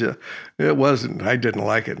didn't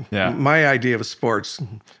like it. Yeah. My idea of sports,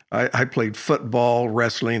 I played football,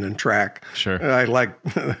 wrestling, and track. Sure. I like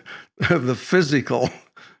the physical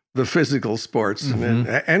sports,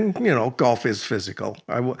 and golf is physical.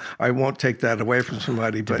 I won't take that away from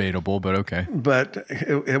somebody. Debatable, but okay. But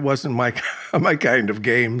it wasn't my kind of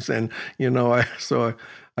games, and so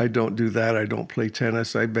I don't do that. I don't play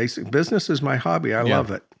tennis. Business is my hobby. I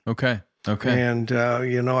love it. Okay. And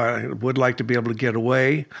I would like to be able to get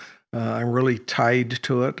away. I'm really tied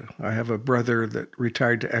to it. I have a brother that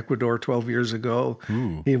retired to Ecuador 12 years ago.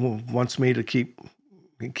 Ooh. He wants me to He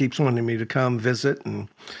keeps wanting me to come visit, and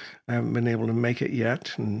I haven't been able to make it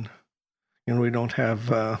yet. And we don't have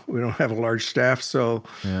a large staff, so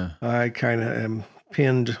I kind of am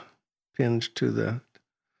pinned to the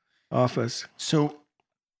office. So,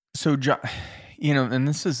 John, and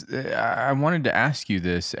this is I wanted to ask you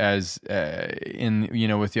this as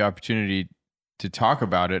with the opportunity to talk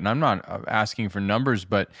about it, and I'm not asking for numbers,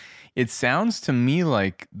 but it sounds to me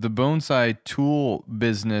like the bonsai tool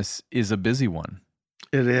business is a busy one.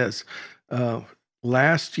 It is.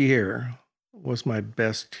 Last year was my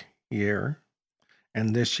best year,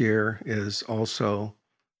 and this year is also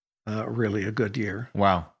really a good year.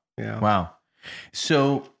 Wow. Yeah. Wow.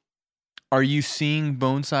 So are you seeing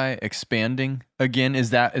bonsai expanding again? Is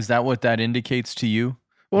that what that indicates to you?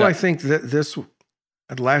 Well, I think that this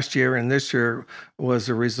last year and this year was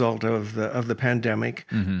a result of the pandemic,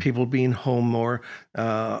 people being home more,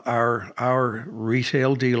 our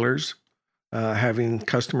retail dealers having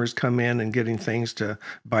customers come in and getting things to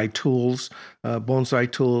buy tools,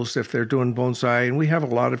 bonsai tools if they're doing bonsai. And we have a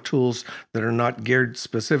lot of tools that are not geared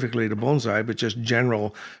specifically to bonsai, but just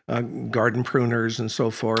general garden pruners and so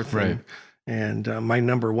forth. Right. And my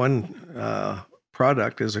number one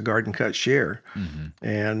product is a garden cut shear.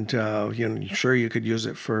 And sure, you could use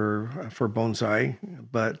it for bonsai,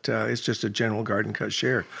 but it's just a general garden cut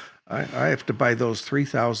shear. I have to buy those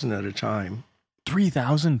 3,000 at a time.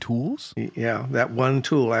 3,000 tools? Yeah, that one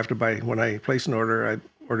tool I have to buy. When I place an order, I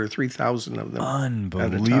order 3,000 of them.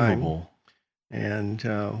 Unbelievable. At a time.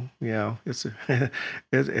 And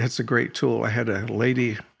it's a great tool. I had a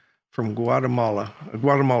lady from Guatemala, a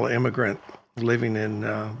Guatemala immigrant living in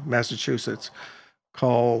Massachusetts,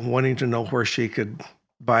 call wanting to know where she could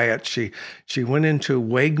buy it. She went into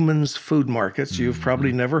Wegmans food markets. You've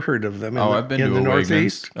probably never heard of them. I've been to the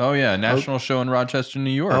Northeast. Wegmans. Oh yeah, national show in Rochester,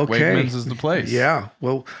 New York. Okay. Wegmans is the place. Yeah.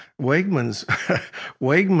 Well, Wegmans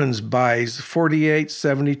buys 48,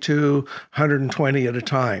 72, 120 at a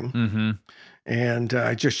time. And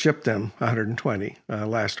I just shipped them 120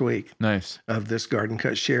 last week. Nice. Of this garden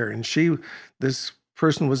cut shear. And this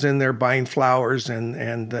person was in there buying flowers,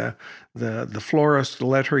 and the florist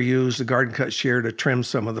let her use the garden cut shear to trim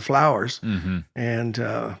some of the flowers. And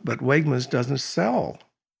but Wegmans doesn't sell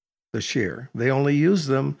the shear. They only use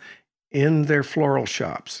them in their floral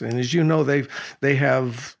shops. And as you know, they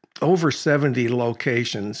have over 70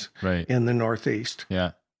 locations in the Northeast.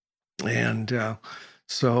 Yeah. And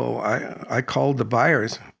so I called the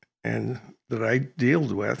buyers and that I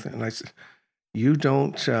dealt with, and I said, "You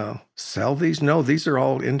don't sell these?" "No, these are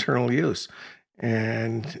all internal use."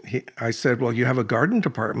 And I said, "Well, you have a garden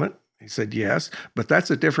department?" He said, "Yes, but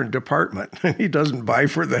that's a different department." He doesn't buy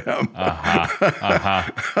for them.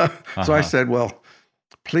 So I said, "Well,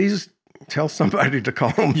 please tell somebody to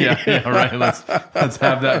call me." Yeah, right. Let's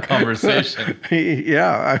have that conversation.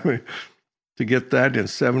 Yeah, I mean, to get that in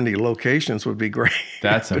 70 locations would be great.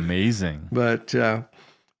 That's amazing. But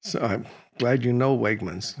so I'm glad you know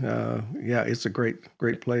Wegmans. Yeah, it's a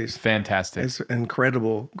great place. Fantastic. It's an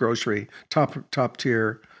incredible grocery, top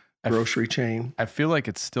tier chain. I feel like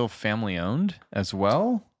it's still family owned as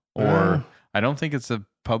well, or I don't think it's a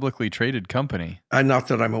publicly traded company. Not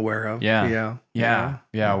that I'm aware of. Yeah.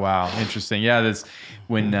 Wow. Interesting. Yeah. That's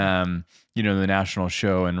when, the national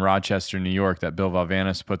show in Rochester, New York that Bill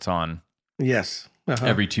Valvanis puts on. Yes.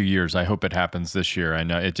 Every 2 years. I hope it happens this year. I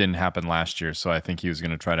know it didn't happen last year, so I think he was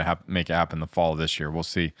going to try to make it happen the fall of this year. We'll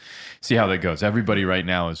see how that goes. Everybody right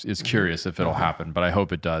now is curious if it'll happen, but I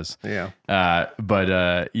hope it does. Yeah.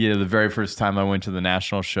 The very first time I went to the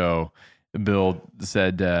national show, Bill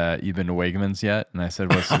said, "You've been to Wegmans yet?" And I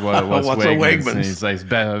said, "What's What's Wegmans?" a Wegmans? And he's like,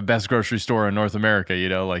 "Best grocery store in North America. You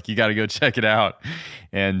got to go check it out."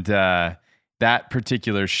 And that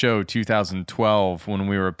particular show, 2012, when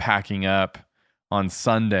we were packing up on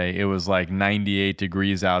Sunday, it was like 98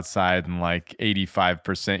 degrees outside and like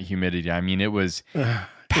 85% humidity. I mean, it was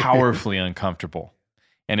powerfully uncomfortable.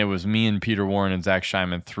 And it was me and Peter Warren and Zach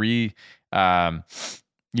Scheinman, three,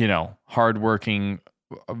 hardworking,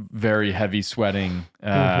 very heavy sweating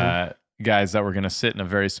guys that were going to sit in a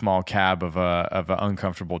very small cab of an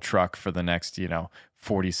uncomfortable truck for the next,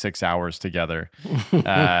 46 hours together.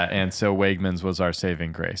 And so Wegmans was our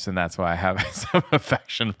saving grace. And that's why I have some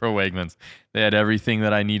affection for Wegmans. They had everything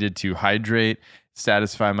that I needed to hydrate,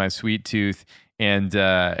 satisfy my sweet tooth, and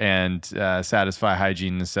satisfy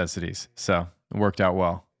hygiene necessities. So it worked out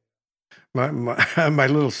well. My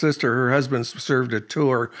little sister, her husband served a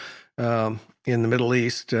tour in the Middle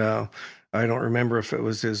East. I don't remember if it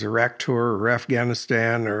was his Iraq tour or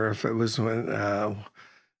Afghanistan, or if it was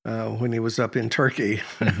when he was up in Turkey.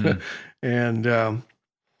 And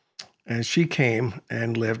she came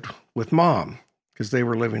and lived with Mom because they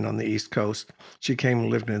were living on the East Coast. She came and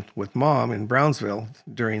lived with Mom in Brownsville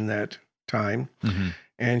during that time.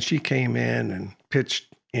 And she came in and pitched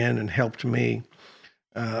in and helped me.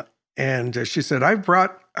 And she said, I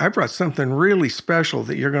brought something really special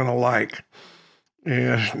that you're going to like.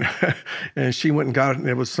 And she went and got it, and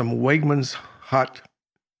it was some Wegmans hot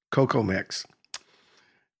cocoa mix.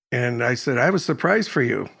 And I said, I have a surprise for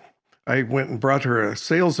you. I went and brought her a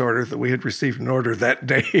sales order that we had received an order that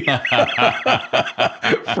day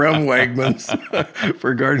from Wegmans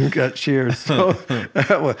for garden cut shears. So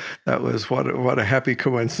that was what a happy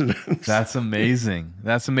coincidence. That's amazing.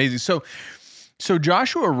 That's amazing. So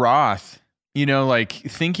Joshua Roth,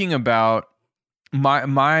 thinking about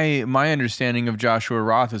my understanding of Joshua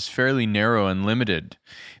Roth is fairly narrow and limited,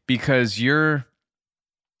 because you're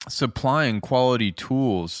supplying quality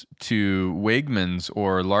tools to Wegmans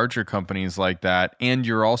or larger companies like that, and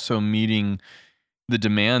you're also meeting the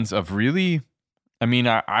demands of really,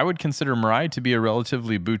 I would consider Mirai to be a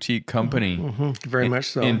relatively boutique company. Very much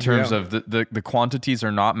so. In terms of the quantities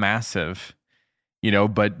are not massive,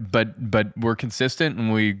 but we're consistent,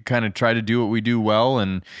 and we kind of try to do what we do well.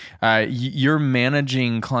 And you're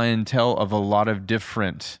managing clientele of a lot of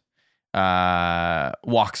different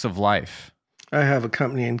walks of life. I have a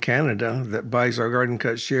company in Canada that buys our garden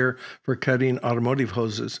cut shear for cutting automotive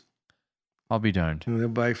hoses. I'll be darned. And they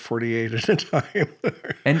buy 48 at a time.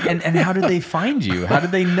 and how did they find you? How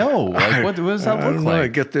did they know? Like, what does that look like? I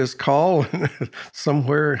get this call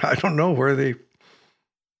somewhere. I don't know where they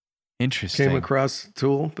came across the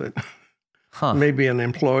tool, but maybe an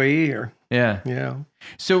employee or yeah.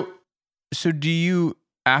 So do you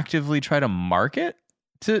actively try to market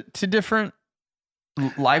to different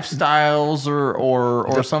lifestyles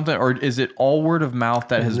or something, or is it all word of mouth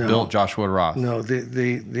that has built Joshua Roth? No,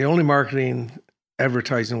 the only marketing,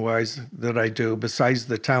 advertising wise, that I do besides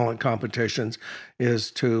the talent competitions is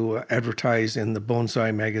to advertise in the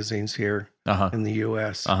bonsai magazines here in the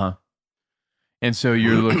U.S. And so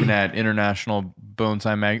you're looking at International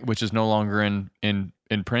Bonsai Mag, which is no longer in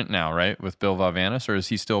print now, right? With Bill Valvanis, or is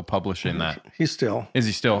he still publishing that? He's still. Is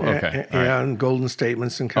he still? Okay. And Golden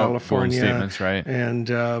Statements in California. Golden Statements, right? And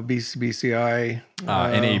BCI.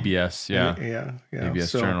 And ABS, yeah.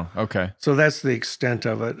 ABS Journal. Okay. So that's the extent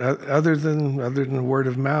of it. Other than word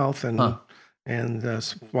of mouth and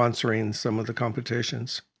sponsoring some of the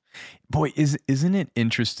competitions. Boy, isn't it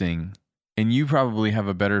interesting? And you probably have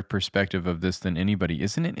a better perspective of this than anybody.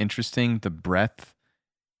 Isn't it interesting the breadth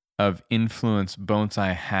of influence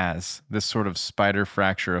bonsai has, this sort of spider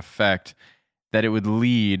fracture effect, that it would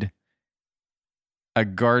lead a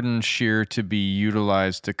garden shear to be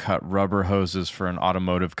utilized to cut rubber hoses for an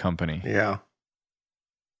automotive company? Yeah.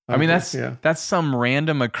 That's some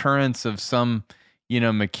random occurrence of some,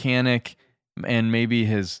 mechanic and maybe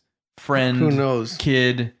his friend, who knows,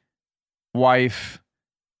 kid, wife,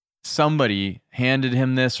 somebody handed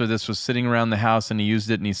him this, or this was sitting around the house and he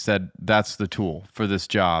used it and he said, that's the tool for this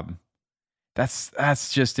job.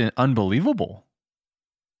 That's just unbelievable.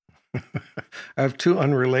 I have two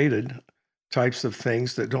unrelated types of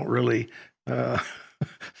things that don't really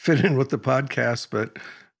fit in with the podcast, but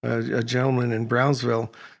a gentleman in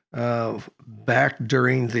Brownsville, back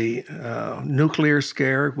during the nuclear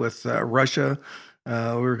scare with Russia, we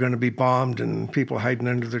were going to be bombed and people hiding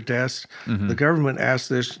under their desks. Mm-hmm. The government asked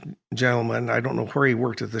this gentleman, I don't know where he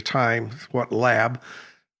worked at the time, what lab,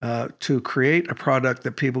 to create a product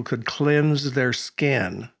that people could cleanse their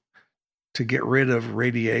skin to get rid of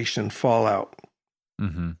radiation fallout.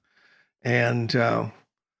 Mm-hmm. And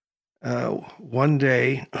one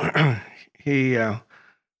day,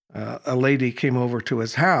 a lady came over to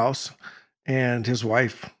his house, and his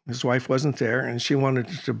wife wasn't there, and she wanted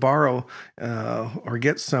to borrow or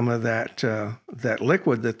get some of that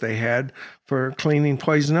liquid that they had for cleaning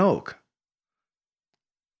poison oak.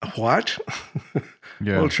 What?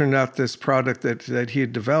 Yeah. Well, it turned out this product that he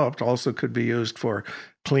had developed also could be used for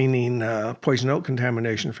cleaning poison oak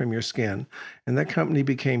contamination from your skin. And that company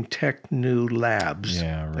became Technu Labs.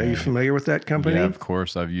 Yeah, right. Are you familiar with that company? Yeah, of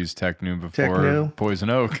course. I've used Technu before. Technu. Poison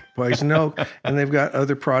oak. Poison oak. And they've got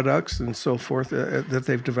other products and so forth that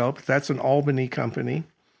they've developed. That's an Albany company.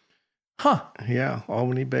 Huh. Yeah,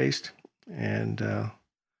 Albany-based. And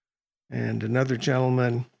another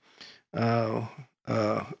gentleman...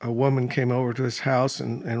 a woman came over to his house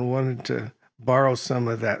and wanted to borrow some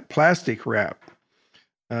of that plastic wrap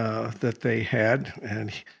that they had.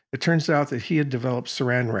 And it turns out that he had developed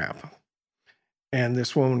saran wrap. And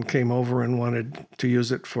this woman came over and wanted to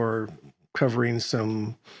use it for covering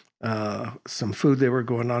some food they were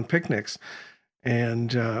going on picnics.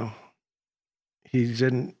 And he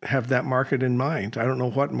didn't have that market in mind. I don't know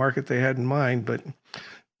what market they had in mind, but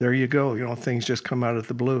there you go. You know, things just come out of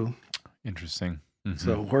the blue. Interesting. Mm-hmm.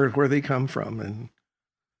 So where they come from, and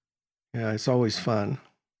yeah, it's always fun.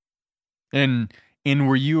 And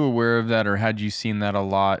were you aware of that, or had you seen that a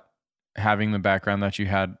lot, having the background that you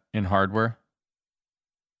had in hardware?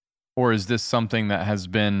 Or is this something that has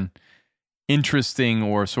been interesting,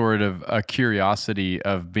 or sort of a curiosity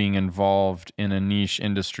of being involved in a niche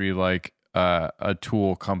industry like a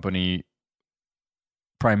tool company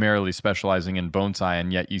primarily specializing in bonsai,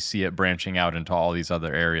 and yet you see it branching out into all these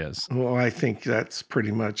other areas? Well, I think that's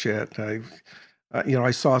pretty much it. I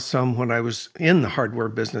saw some when I was in the hardware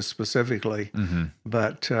business specifically, mm-hmm.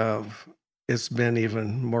 but it's been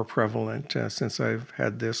even more prevalent since I've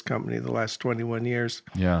had this company the last 21 years.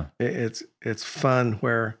 Yeah, it's fun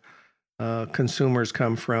where consumers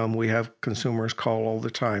come from. We have consumers call all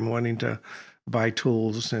the time wanting to buy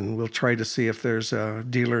tools, and we'll try to see if there's a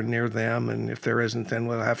dealer near them, and if there isn't, then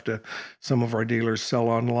we'll have to. Some of our dealers sell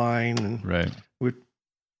online, and right.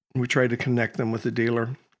 We try to connect them with the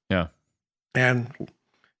dealer. Yeah, and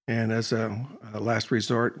as a last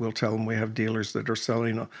resort, we'll tell them we have dealers that are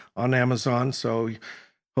selling on Amazon. So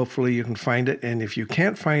hopefully you can find it, and if you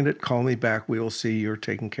can't find it, call me back. We will see you're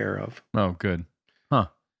taken care of. Oh, good. Huh.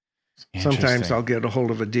 Sometimes I'll get a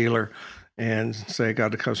hold of a dealer and say, I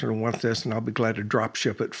got a customer who wants this, and I'll be glad to drop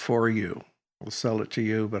ship it for you. I'll sell it to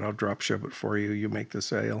you, but I'll drop ship it for you. You make the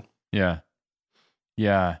sale. Yeah.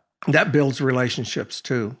 Yeah. That builds relationships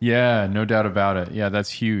too. Yeah, no doubt about it. Yeah, that's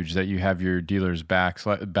huge that you have your dealers back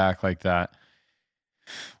like that.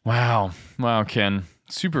 Wow, Ken,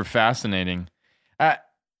 super fascinating.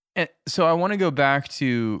 So I want to go back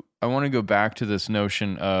to this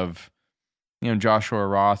notion of, Joshua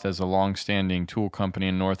Roth as a longstanding tool company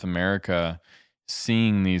in North America,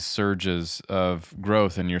 seeing these surges of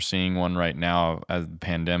growth, and you're seeing one right now as the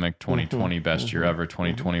pandemic, 2020 best year ever,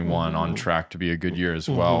 2021 on track to be a good year as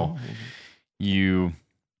well.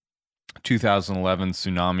 2011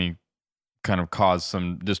 tsunami kind of caused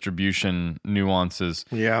some distribution nuances.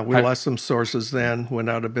 Yeah, we lost some sources then,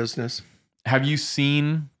 went out of business. Have you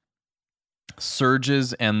seen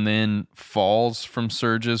surges and then falls from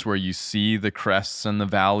surges where you see the crests and the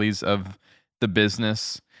valleys of the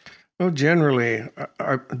business? Well, generally,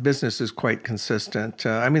 our business is quite consistent.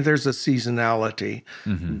 There's a seasonality,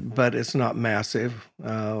 mm-hmm. but it's not massive.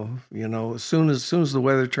 As soon as the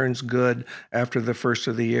weather turns good after the first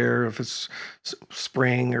of the year, if it's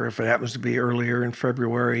spring or if it happens to be earlier in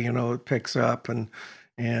February, it picks up, and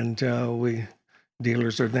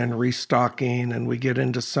dealers are then restocking, and we get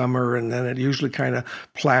into summer, and then it usually kind of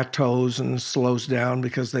plateaus and slows down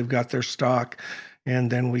because they've got their stock.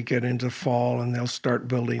 And then we get into fall, and they'll start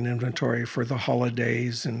building inventory for the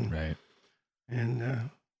holidays, and right.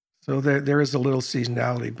 And so there is a little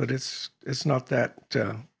seasonality, but it's not that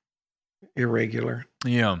irregular.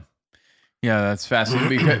 Yeah, that's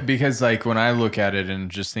fascinating because like when I look at it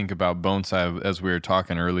and just think about bonsai as we were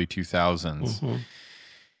talking early 2000s, mm-hmm.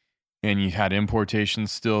 And you had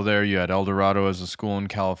importations still there. You had El Dorado as a school in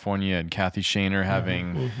California. You had Kathy Shaner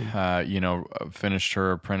having, finished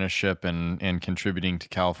her apprenticeship and contributing to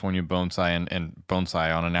California bonsai and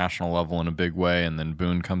bonsai on a national level in a big way. And then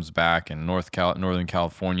Boone comes back, and Northern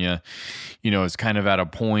California, is kind of at a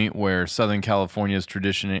point where Southern California is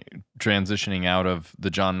transitioning out of the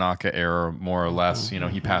John Naka era, more or less.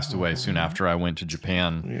 He passed away soon after I went to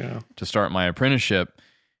Japan to start my apprenticeship.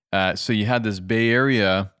 So you had this Bay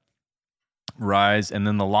Area rise, and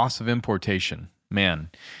then the loss of importation.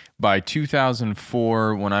 Man, by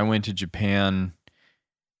 2004, when I went to Japan,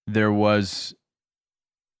 there was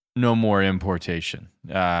no more importation.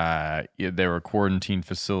 There were quarantine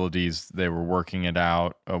facilities. They were working it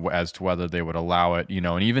out as to whether they would allow it,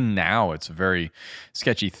 and even now it's a very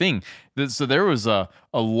sketchy thing. So there was a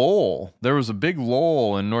lull. There was a big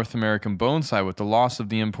lull in North American bonsai with the loss of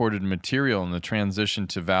the imported material and the transition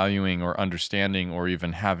to valuing or understanding or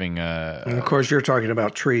even having And of course, you're talking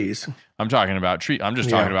about trees. I'm talking about tree. I'm just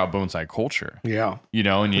talking about bonsai culture. Yeah.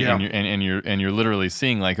 And you're literally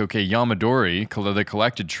seeing like, okay, Yamadori, the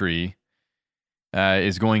collected tree,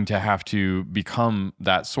 is going to have to become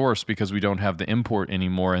that source because we don't have the import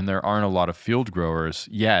anymore, and there aren't a lot of field growers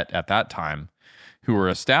yet at that time who were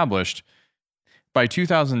established. By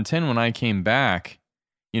 2010, when I came back,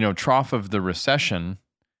 trough of the recession,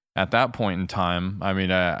 at that point in time, I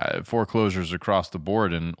mean, foreclosures across the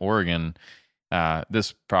board in Oregon.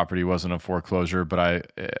 This property wasn't a foreclosure, but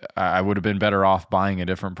I would have been better off buying a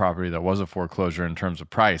different property that was a foreclosure in terms of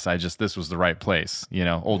price. This was the right place,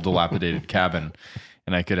 old dilapidated cabin,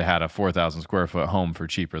 and I could have had a 4,000 square foot home for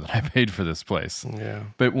cheaper than I paid for this place. Yeah.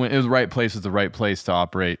 But when it was the right place, is the right place to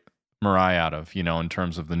operate Mirai out of, in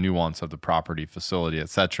terms of the nuance of the property, facility,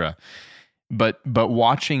 etc. But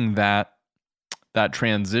watching that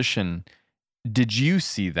transition, did you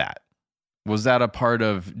see that? Was that a part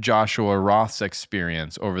of Joshua Roth's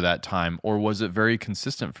experience over that time, or was it very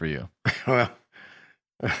consistent for you? Well,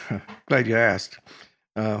 glad you asked.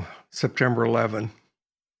 September 11.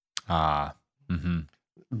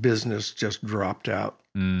 Business just dropped out.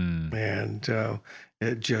 And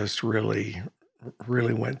it just really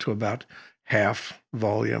went to about half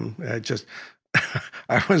volume.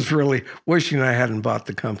 I was really wishing I hadn't bought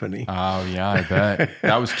the company. Oh, yeah, I bet.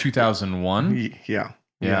 That was 2001? Yeah.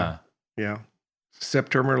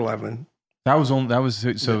 September 11. That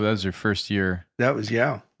was your first year. That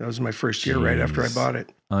was my first year. Right after I bought it.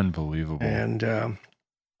 Unbelievable. And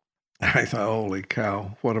I thought, holy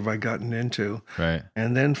cow, what have I gotten into? Right.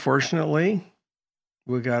 And then fortunately,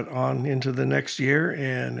 we got on into the next year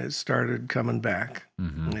and it started coming back.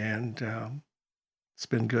 And it's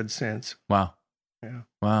been good since. Wow. Yeah.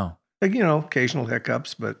 Wow. Like, occasional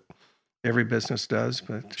hiccups, but every business does.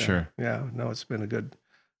 But sure. It's been a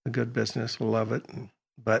good business. We'll love it.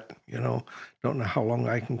 But, don't know how long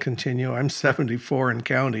I can continue. I'm 74 and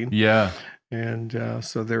counting. Yeah. And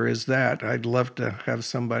so there is that. I'd love to have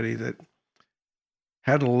somebody that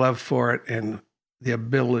had a love for it and the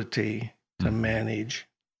ability to manage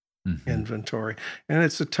inventory. And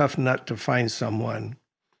it's a tough nut to find someone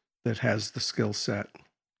that has the skill set.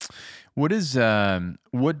 What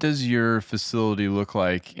does your facility look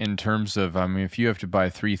like in terms of, if you have to buy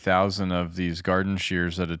 3,000 of these garden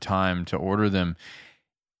shears at a time to order them,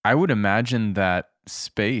 I would imagine that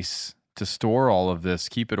space to store all of this,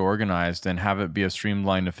 keep it organized, and have it be a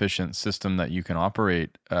streamlined, efficient system that you can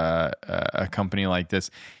operate a company like this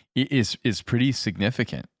is pretty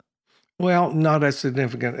significant. Well, not as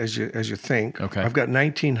significant as you think. Okay. I've got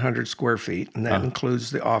 1,900 square feet, and that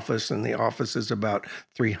includes the office, and the office is about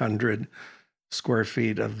 300 square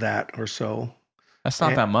feet of that or so. That's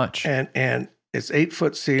not that much. And it's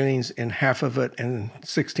 8-foot ceilings in half of it and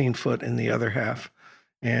 16 foot in the other half.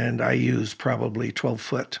 And I use probably 12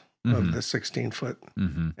 foot of the 16-foot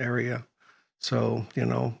area. So,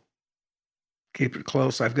 keep it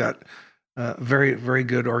close. I've got very, very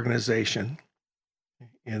good organization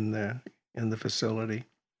in the facility.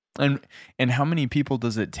 And how many people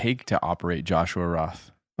does it take to operate Joshua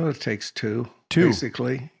Roth? Well, it takes two.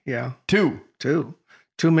 Basically. Yeah. Two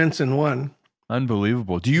mints in one.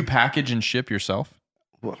 Unbelievable. Do you package and ship yourself?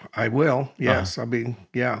 Well, I will. Yes.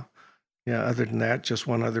 Yeah. Other than that, just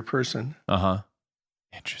one other person.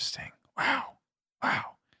 Interesting. Wow.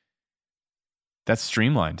 That's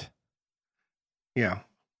streamlined. Yeah.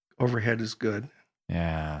 Overhead is good.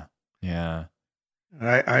 Yeah.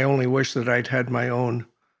 I only wish that I'd had my own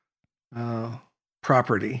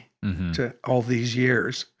property to all these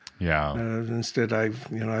years. Yeah. Instead, I've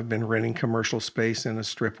been renting commercial space in a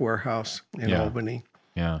strip warehouse in Albany.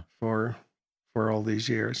 Yeah. For all these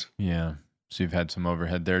years. Yeah. So you've had some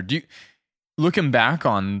overhead there. Looking back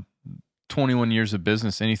on 21 years of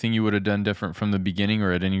business, anything you would have done different from the beginning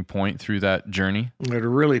or at any point through that journey? I'd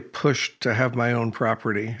really pushed to have my own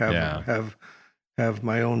property, have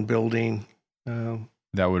my own building.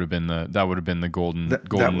 That would have been the golden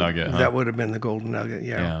nugget. Huh? That would have been the golden nugget.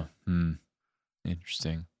 Yeah. Yeah.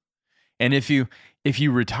 Interesting. And if you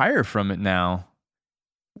retire from it now,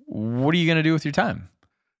 what are you going to do with your time?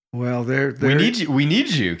 Well, we need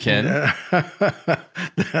you, Ken.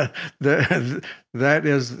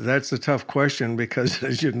 That's a tough question because,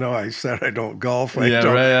 as you know, I said I don't golf.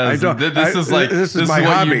 This is my what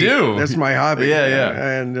hobby. You do. That's my hobby.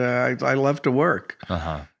 Yeah. And I love to work.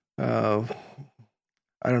 Uh-huh.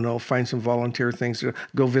 I don't know, find some volunteer things to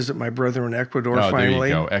go visit my brother in Ecuador. There Finally,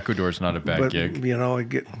 you go. Ecuador's not a bad gig. You know,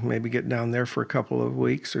 get down there for a couple of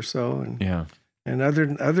weeks or so, and yeah. And other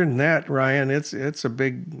than that, Ryan, it's a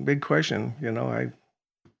big question. You know, I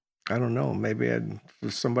don't know. Maybe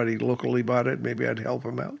if somebody locally bought it, maybe I'd help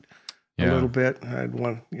them out a little bit. I'd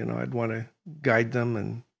want to guide them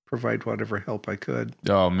and provide whatever help I could.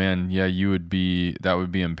 Oh man, yeah, that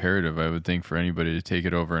would be imperative, I would think, for anybody to take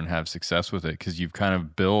it over and have success with it, because you've kind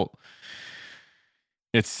of built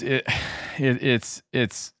it's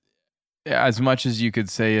as much as you could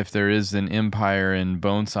say, if there is an empire in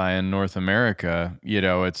bonsai in North America, you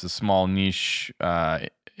know, it's a small niche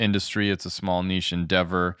industry, it's a small niche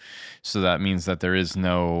endeavor, so that means that there is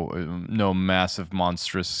no massive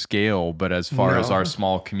monstrous scale. But as far as our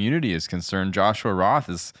small community is concerned, Joshua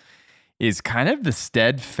Roth is kind of the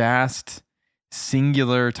steadfast,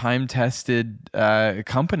 singular, time-tested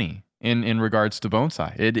company in regards to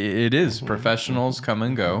bonsai. It is. Professionals come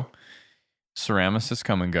and go, ceramicists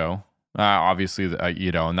come and go. Obviously,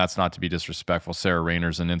 you know, and that's not to be disrespectful. Sarah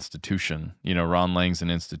Rayner's an institution. You know, Ron Lang's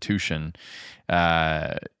an institution.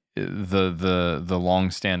 The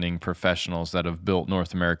long-standing professionals that have built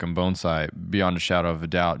North American bonsai, beyond a shadow of a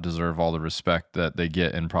doubt, deserve all the respect that they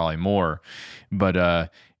get and probably more. But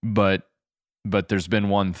there's been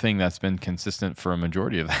one thing that's been consistent for a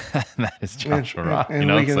majority of that, and that is Joshua Roth.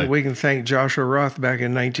 And we can thank Joshua Roth back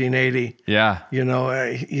in 1980. Yeah. You know,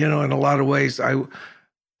 in a lot of ways,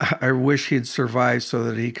 I wish he'd survived so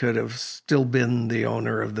that he could have still been the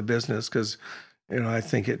owner of the business, because, you know, I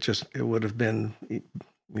think it would have been,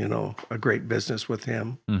 you know, a great business with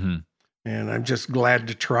him. Mm-hmm. And I'm just glad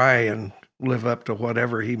to try and live up to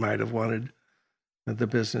whatever he might have wanted the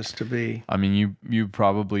business to be. I mean, you've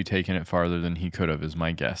probably taken it farther than he could have, is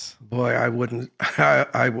my guess. Boy, I wouldn't.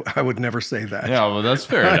 I would never say that. Yeah, well, that's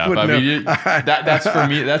fair enough. I mean, that's for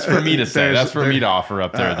me. That's for me to say. That's for me to offer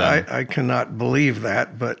up there. Then I cannot believe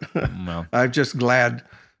that, but well, I'm just glad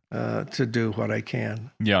to do what I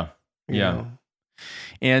can. Yeah, you know.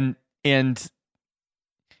 And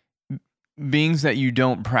being that you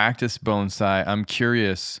don't practice bonsai, I'm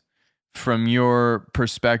curious, from your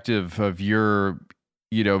perspective of your,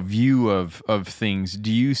 you know, view of things,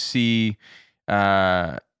 do you see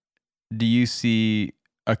a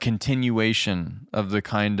continuation of the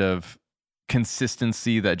kind of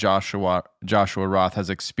consistency that Joshua Roth has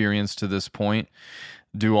experienced to this point?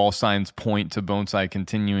 Do all signs point to bonsai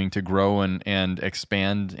continuing to grow and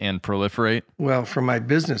expand and proliferate? Well, from my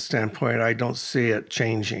business standpoint, I don't see it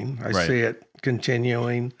changing. I see it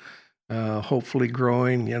continuing, hopefully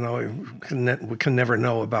growing. You know, we can never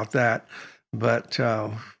know about that. But,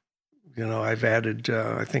 you know, I've added,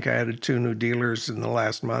 I think I added 2 new dealers in the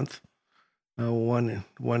last month. One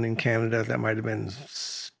in Canada, that might have been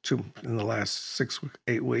 2 in the last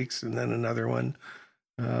 6-8 weeks, and then another one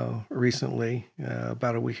recently,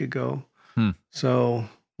 about a week ago. So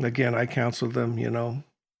again, I counsel them, you know,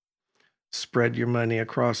 spread your money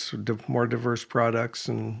across more diverse products,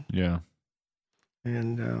 and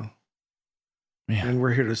and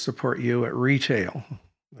we're here to support you at retail.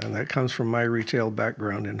 And that comes from my retail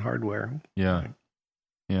background in hardware. Yeah.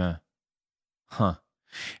 Yeah. Huh.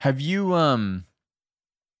 Have you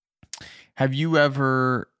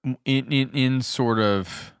ever in sort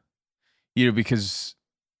of, you know, because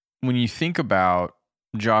when you think about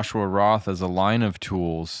Joshua Roth as a line of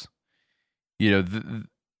tools, you know,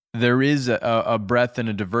 there is a breadth and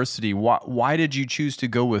a diversity. Why did you choose to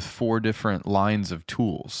go with 4 different lines of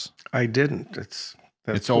tools? I didn't.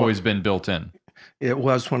 It's always been built in. It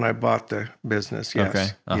was when I bought the business. Yes. Okay.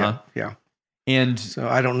 Uh-huh. Yeah. And so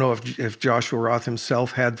I don't know if Joshua Roth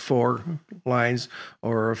himself had 4 lines,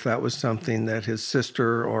 or if that was something that his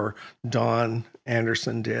sister or Dawn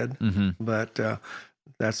Anderson did. Mm-hmm. But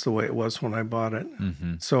that's the way it was when I bought it.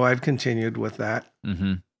 Mm-hmm. So I've continued with that.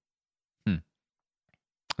 Mm-hmm.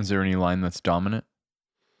 Is there any line that's dominant?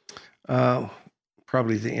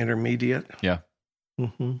 Probably the intermediate. Yeah.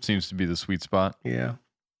 Mm-hmm. Seems to be the sweet spot. Yeah.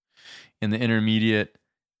 In the intermediate,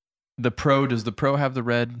 Does the Pro have the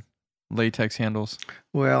red latex handles?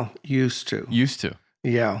 Well, used to.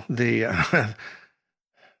 Yeah.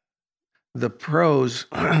 The Pros,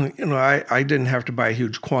 I didn't have to buy a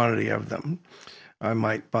huge quantity of them. I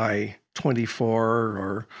might buy 24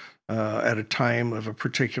 or at a time of a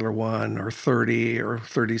particular one, or 30 or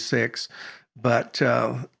 36. But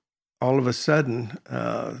all of a sudden,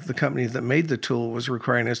 the company that made the tool was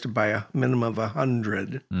requiring us to buy a minimum of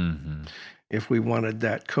 100 if we wanted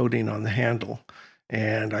that coating on the handle.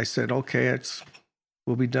 And I said, okay,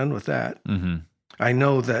 we'll be done with that. I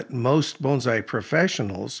know that most bonsai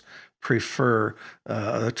professionals prefer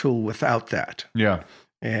a tool without that. Yeah.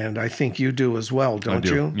 And I think you do as well, don't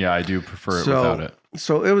you? Yeah, I do prefer it without it.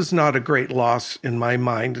 So it was not a great loss in my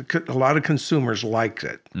mind. A lot of consumers liked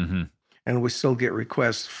it, and we still get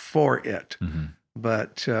requests for it.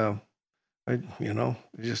 But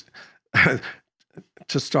just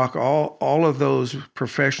to stock all of those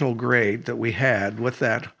professional grade that we had with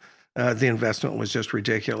that, the investment was just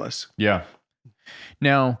ridiculous. Yeah.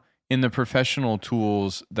 Now, in the professional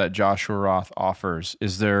tools that Joshua Roth offers,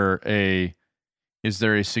 is there a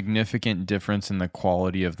significant difference in the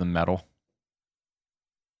quality of the metal?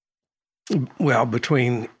 Well,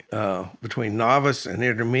 between novice and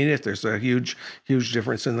intermediate, there's a huge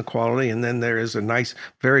difference in the quality, and then there is a nice,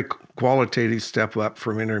 very qualitative step up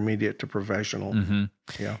from intermediate to professional.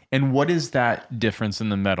 Yeah. And what is that difference in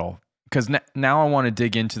the metal? Because now I want to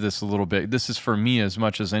dig into this a little bit. This is for me as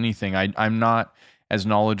much as anything. I'm not as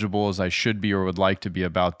knowledgeable as I should be or would like to be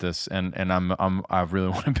about this, and I really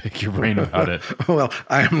want to pick your brain about it. Well,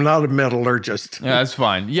 I am not a metallurgist. Yeah, that's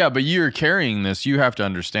fine. Yeah, but you're carrying this. You have to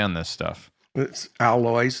understand this stuff. It's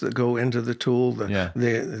alloys that go into the tool.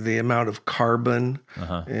 The amount of carbon.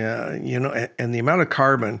 And the amount of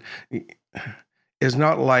carbon is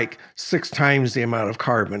not like 6 times the amount of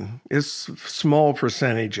carbon. It's small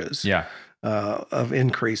percentages. Yeah. Of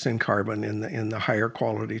increase in carbon in the higher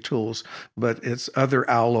quality tools, but it's other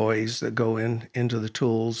alloys that go into the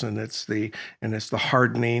tools, and it's the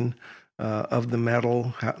hardening of the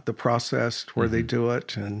metal, the process where they do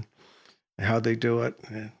it and how they do it,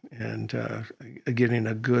 and getting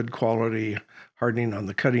a good quality hardening on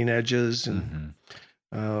the cutting edges, and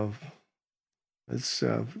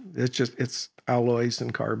it's alloys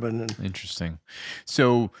and carbon. And interesting.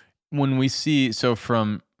 So when we see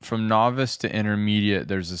from novice to intermediate,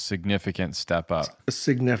 there's a significant step up. A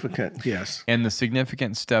significant, yes. And the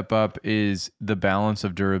significant step up is the balance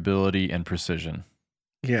of durability and precision.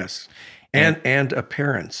 Yes. And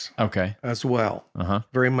appearance. Okay. As well.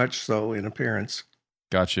 Very much so in appearance.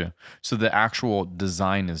 Gotcha. So the actual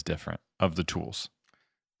design is different of the tools.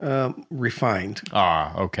 Refined.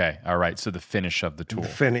 Okay. All right. So the finish of the tool. The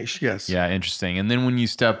finish, yes. Yeah, interesting. And then when you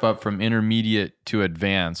step up from intermediate to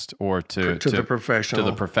advanced, or to the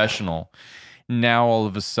professional, now all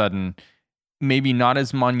of a sudden, maybe not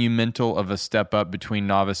as monumental of a step up between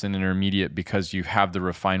novice and intermediate because you have the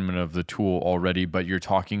refinement of the tool already, but you're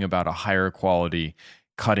talking about a higher quality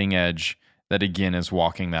cutting edge that again is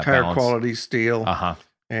walking that higher balance. Quality steel.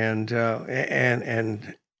 And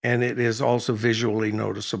it is also visually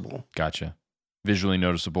noticeable. Gotcha. Visually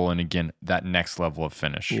noticeable, and again, that next level of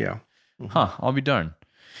finish. Yeah. I'll be darned.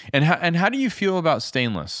 And how do you feel about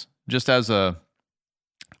stainless, just as a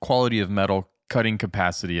quality of metal, cutting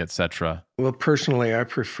capacity, etc.? Well, personally, I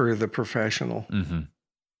prefer the professional.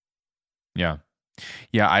 Yeah.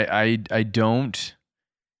 I don't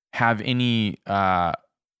have any.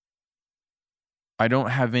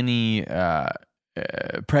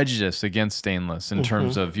 Prejudice against stainless in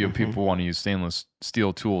terms of people want to use stainless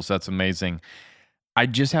steel tools. That's amazing. I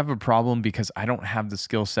just have a problem because I don't have the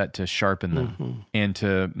skill set to sharpen them and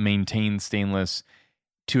to maintain stainless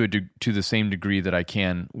to the same degree that I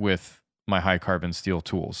can with my high carbon steel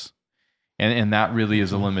tools. And that really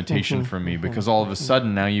is a limitation for me, because all of a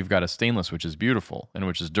sudden now you've got a stainless, which is beautiful and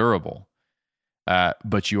which is durable.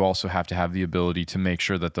 But you also have to have the ability to make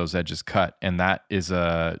sure that those edges cut, and that is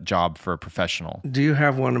a job for a professional. Do you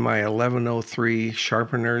have one of my 1103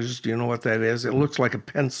 sharpeners? Do you know what that is? It looks like a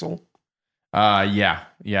pencil. Yeah.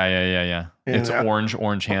 It's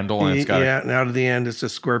orange handle, and it's got and out of the end it's a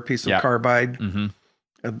square piece of carbide.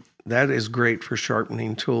 That is great for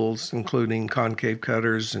sharpening tools, including concave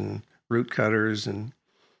cutters and root cutters and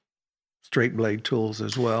straight blade tools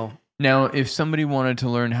as well. Now, if somebody wanted to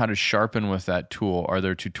learn how to sharpen with that tool, are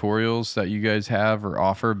there tutorials that you guys have or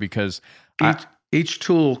offer? Because each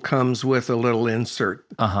tool comes with a little insert.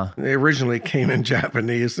 They originally came in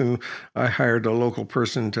Japanese, and I hired a local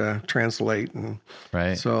person to translate. And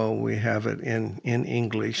so we have it in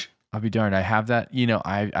English. I'll be darned. I have that.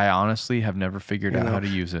 I honestly have never figured out how to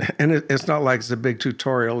use it. And it's not like it's a big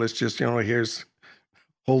tutorial. It's just, here's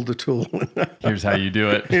hold the tool. Here's how you do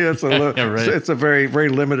it. Yeah, it's a very, very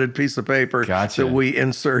limited piece of paper Gotcha. that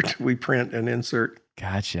we print and insert.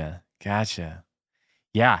 Gotcha.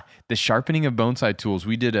 Yeah, the sharpening of bonsai tools.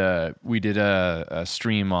 We did a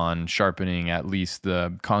stream on sharpening at least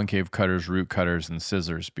the concave cutters, root cutters, and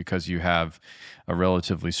scissors, because you have a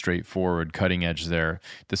relatively straightforward cutting edge there.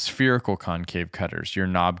 The spherical concave cutters, your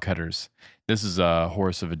knob cutters. This is a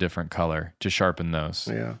horse of a different color to sharpen those.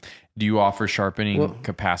 Yeah. Do you offer sharpening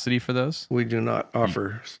capacity for those? We do not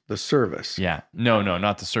offer the service. Yeah. No,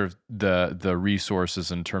 not the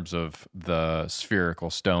resources in terms of the spherical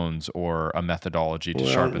stones or a methodology to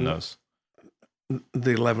sharpen those.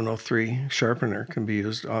 The 1103 sharpener can be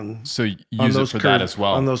used on. So use it for that as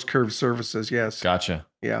well. On those curved surfaces, yes. Gotcha.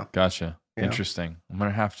 Yeah. Gotcha. Yeah. Interesting. I'm going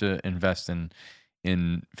to have to invest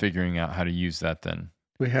in figuring out how to use that then.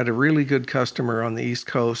 We had a really good customer on the East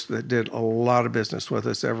Coast that did a lot of business with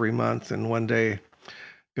us every month. And one day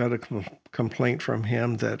got a complaint from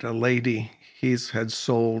him that a lady had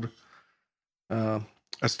sold a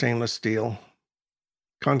stainless steel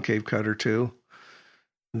concave cutter to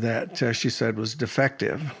that she said was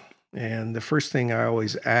defective. And the first thing I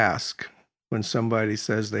always ask when somebody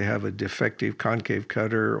says they have a defective concave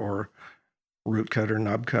cutter or root cutter,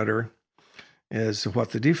 knob cutter, is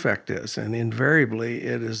what the defect is. And invariably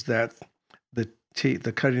it is that the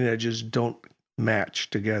cutting edges don't match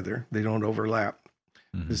together. They don't overlap.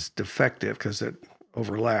 Mm-hmm. It's defective because it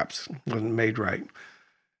overlaps, wasn't made right.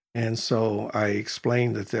 And so I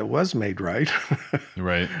explained that it was made right.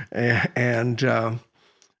 Right. And the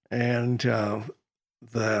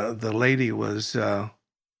lady was, I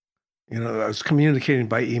was communicating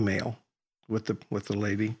by email with the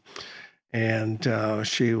lady. And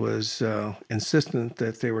she was insistent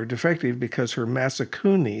that they were defective because her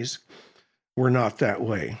Masakunis were not that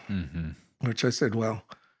way. Mm-hmm. Which I said,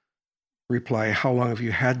 reply, how long have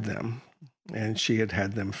you had them? And she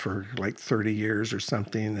had them for like 30 years or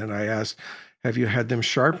something. And I asked, have you had them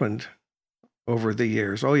sharpened over the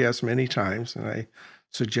years? Oh, yes, many times. And I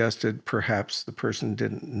suggested perhaps the person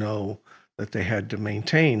didn't know that they had to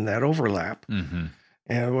maintain that overlap. Mm-hmm.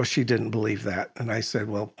 And she didn't believe that. And I said,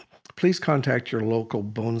 please contact your local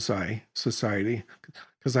bonsai society,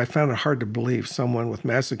 because I found it hard to believe someone with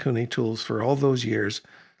Masakuni tools for all those years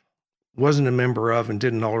wasn't a member of and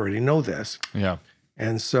didn't already know this. Yeah.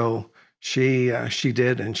 And so she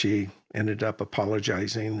did, and she ended up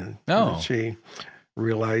apologizing. And she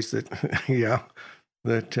realized that,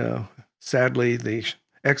 that sadly the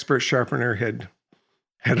expert sharpener had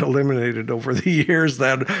eliminated over the years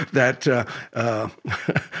that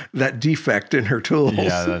defect in her tools.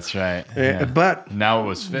 Yeah, that's right. Yeah. But now it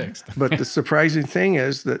was fixed. But the surprising thing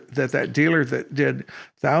is that dealer that did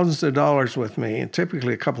thousands of dollars with me, and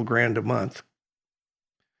typically a couple grand a month,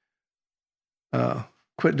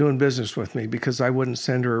 quit doing business with me because I wouldn't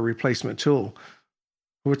send her a replacement tool.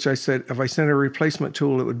 Which I said, if I sent her a replacement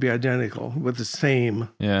tool, it would be identical with the same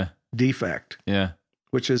defect. Yeah,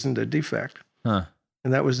 which isn't a defect. Huh.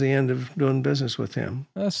 And that was the end of doing business with him.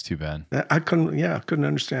 That's too bad. I couldn't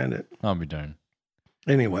understand it. I'll be darned.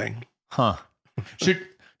 Anyway. Huh.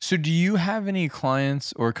 So do you have any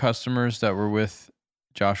clients or customers that were with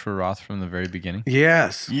Joshua Roth from the very beginning?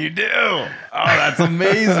 Yes. You do? Oh, that's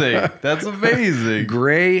amazing. That's amazing.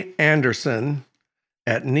 Gray Anderson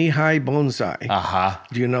at Knee High Bonsai. Uh-huh.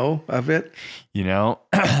 Do you know of it?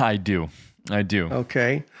 I do.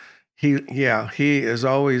 Okay. He is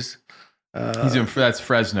always... that's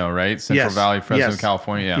Fresno, right? Central Valley, Fresno,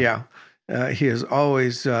 California. Yeah. He is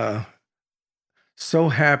always so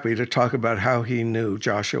happy to talk about how he knew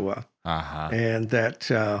Joshua, and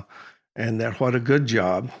that what a good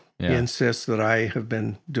job he insists that I have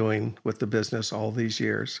been doing with the business all these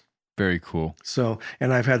years. Very cool. So,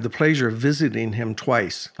 and I've had the pleasure of visiting him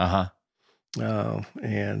twice. And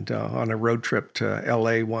on a road trip to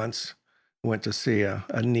L.A. once, went to see a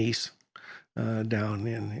niece. Down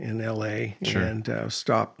in LA, sure. And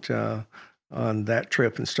stopped on that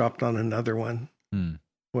trip and stopped on another one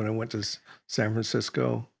when I went to San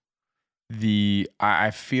Francisco.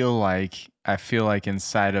 I feel like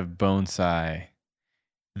inside of bonsai,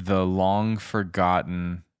 the long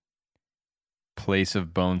forgotten place of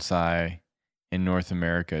bonsai in North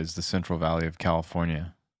America is the Central Valley of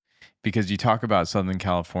California. Because you talk about Southern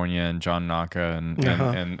California and John Naka and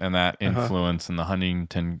that influence and the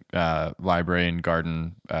Huntington Library and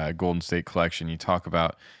Garden Golden State Collection. You talk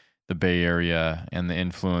about the Bay Area and the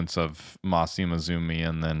influence of Masi Mazumi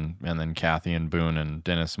and then Kathy and Boone and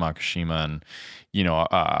Dennis Makishima and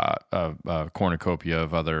a cornucopia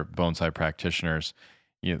of other bonsai practitioners.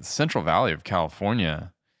 The Central Valley of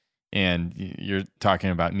California, and you're talking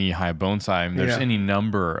about knee-high bonsai. I mean, there's any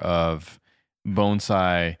number of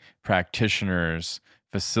bonsai practitioners,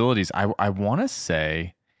 facilities. I want to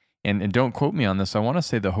say, and don't quote me on this, I want to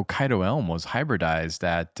say the Hokkaido elm was hybridized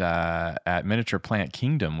at Miniature Plant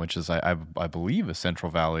Kingdom, which is I believe a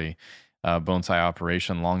Central Valley bonsai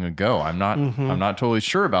operation long ago. I'm not totally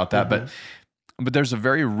sure about that, but there's a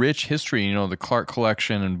very rich history. The Clark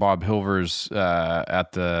Collection and Bob Hilver's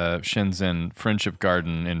at the Shenzhen Friendship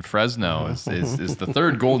Garden in Fresno is the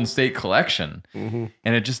third Golden State collection, and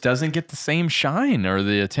it just doesn't get the same shine or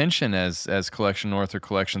the attention as Collection North or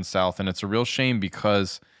Collection South, and it's a real shame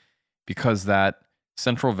because that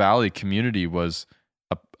Central Valley community was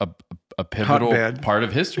a pivotal part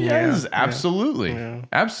of history. Yes, absolutely.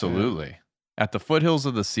 At the foothills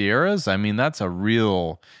of the Sierras, I mean, that's a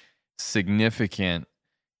real significant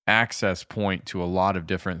access point to a lot of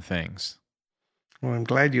different things. Well, I'm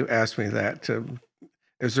glad you asked me that.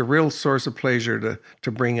 It's a real source of pleasure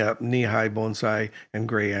to bring up knee-high bonsai and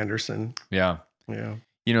Gray Anderson. Yeah.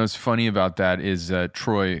 What's funny about that is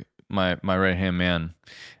Troy, my right-hand man,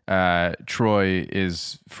 Troy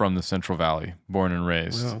is from the Central Valley, born and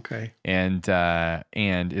raised. Oh, okay.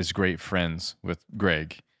 And is great friends with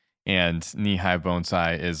Greg. And Knee-High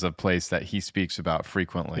Bonsai is a place that he speaks about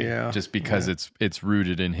frequently, just because it's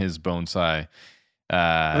rooted in his bonsai. He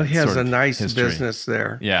has a nice history. Business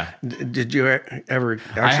there. Yeah. Did you ever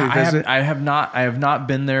actually visit? I have not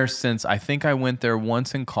been there since. I think I went there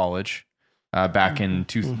once in college, back in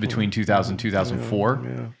between 2000 and 2004.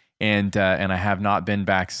 Yeah. And I have not been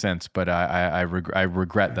back since, but I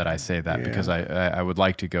regret that I say that because I would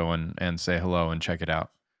like to go and say hello and check it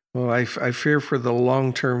out. Well, I fear for the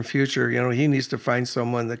long-term future. He needs to find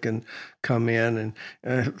someone that can come in,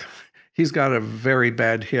 and he's got a very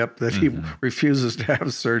bad hip that he refuses to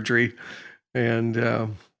have surgery. And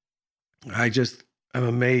I'm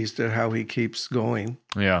amazed at how he keeps going.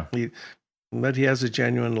 Yeah. But he has a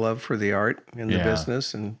genuine love for the art and the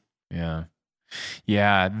business. And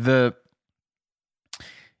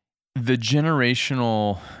the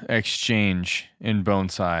generational exchange in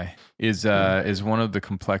bonsai is one of the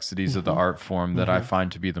complexities of the art form that I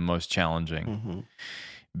find to be the most challenging,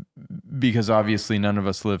 because obviously none of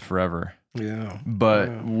us live forever. Yeah.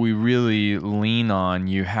 But we really lean on,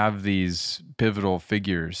 you have these pivotal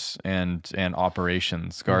figures and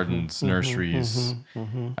operations, gardens, nurseries,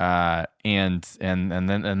 and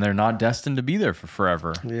they're not destined to be there for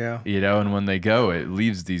forever. Yeah. And when they go, it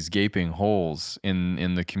leaves these gaping holes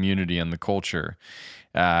in the community and the culture.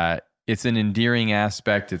 It's an endearing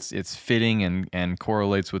aspect. It's fitting and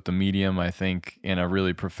correlates with the medium, I think, in a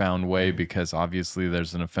really profound way, because obviously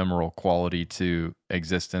there's an ephemeral quality to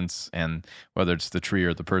existence, and whether it's the tree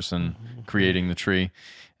or the person creating the tree.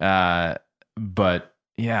 But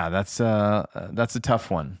yeah, that's a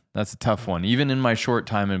tough one. That's a tough one. Even in my short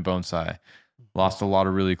time in bonsai, lost a lot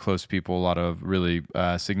of really close people, a lot of really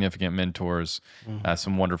significant mentors,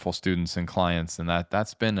 some wonderful students and clients, and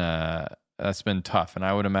that's been tough. And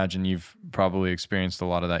I would imagine you've probably experienced a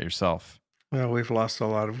lot of that yourself. Well, we've lost a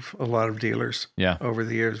lot of dealers over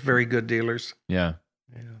the years, very good dealers. Yeah.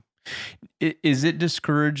 Is it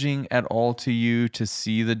discouraging at all to you to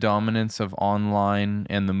see the dominance of online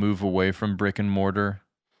and the move away from brick and mortar?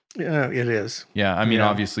 Yeah, it is. Yeah. I mean,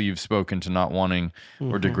 obviously you've spoken to not wanting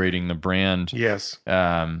or degrading the brand. Yes.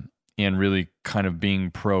 And really kind of being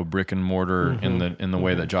pro brick and mortar in the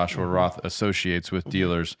way that Joshua Roth associates with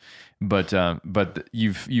dealers. But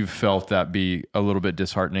you've felt that be a little bit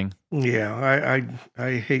disheartening. Yeah.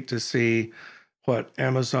 I hate to see what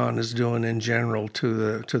Amazon is doing in general to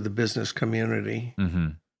the business community.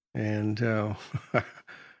 And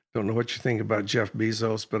don't know what you think about Jeff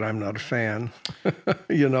Bezos, but I'm not a fan. I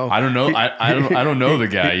don't know. I don't know the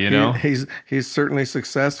guy. He's certainly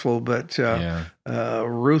successful, but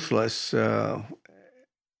ruthless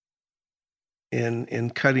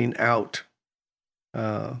in cutting out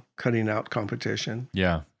competition.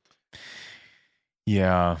 Yeah.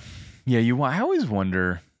 I always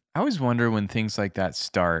wonder when things like that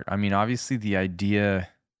start. I mean, obviously the idea,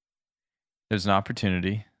 there's an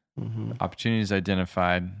opportunity. Opportunity is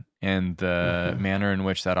identified, and the manner in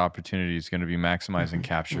which that opportunity is going to be maximized and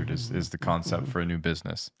captured is the concept for a new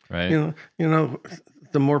business, right?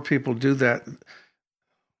 The more people do that,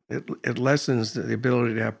 it lessens the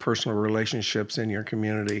ability to have personal relationships in your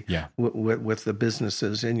community with the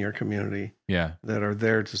businesses in your community that are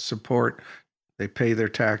there to support They pay their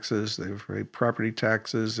taxes. They pay property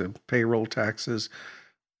taxes and payroll taxes,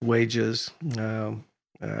 wages.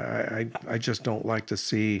 I just don't like to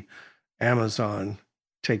see Amazon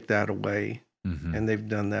take that away, and they've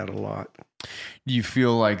done that a lot. Do you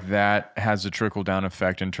feel like that has a trickle-down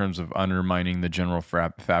effect in terms of undermining the general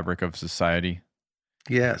fabric of society?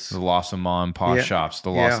 Yes. The loss of mom and pop shops, the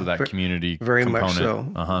loss of that community very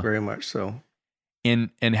component. Much so. Very much so. And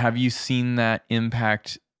have you seen that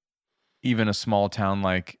impact even a small town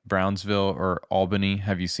like Brownsville or Albany?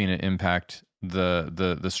 Have you seen it impact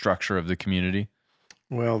the structure of the community?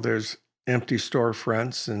 Well, there's empty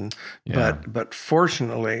storefronts, and but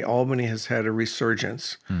fortunately, Albany has had a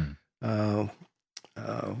resurgence. There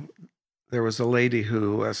was a lady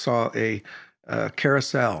who saw a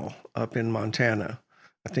carousel up in Montana,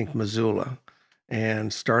 I think Missoula,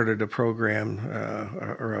 and started a program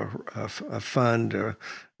or a fund or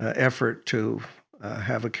effort to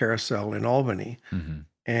have a carousel in Albany.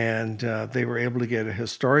 And they were able to get a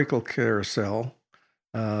historical carousel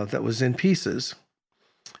that was in pieces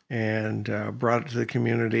and brought it to the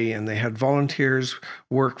community. And they had volunteers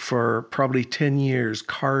work for probably 10 years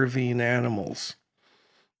carving animals.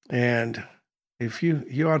 And if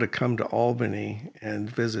you ought to come to Albany and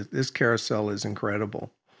visit, this carousel is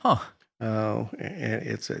incredible. And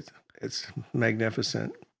it's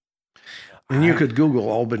magnificent. And you could Google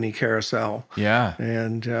Albany Carousel.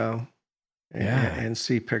 And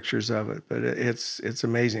see pictures of it, but it's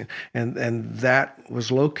amazing. And that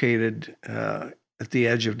was located at the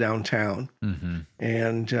edge of downtown,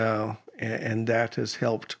 and that has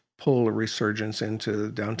helped pull a resurgence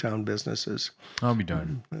into downtown businesses. I'll be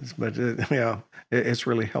darned. But it's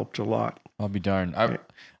really helped a lot. I'll be darned.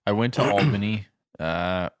 I went to Albany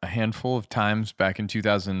a handful of times back in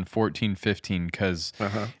 2014-15 because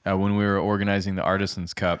when we were organizing the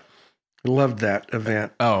Artisans Cup. Loved that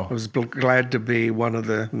event. I was glad to be one of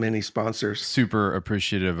the many sponsors. Super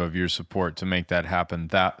appreciative of your support to make that happen.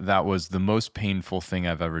 That was the most painful thing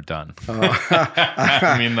I've ever done.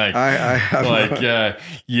 I mean,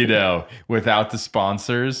 without the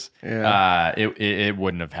sponsors, it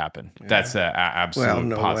wouldn't have happened. That's an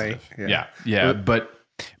absolute positive. Way.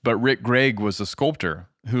 But Rick Gregg was a sculptor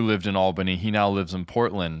who lived in Albany. He now lives in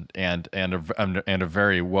Portland, and a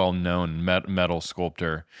very well-known metal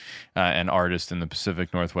sculptor and artist in the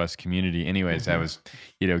Pacific Northwest community. Anyways, I was,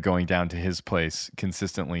 going down to his place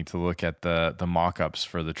consistently to look at the mock-ups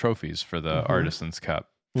for the trophies for the Artisans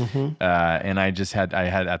Cup. And I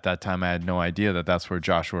had at that time, I had no idea that that's where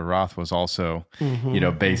Joshua Roth was also,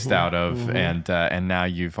 based out of. And now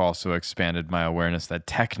you've also expanded my awareness that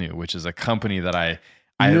Technu, which is a company that I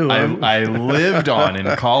lived on in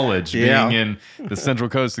college, being in the Central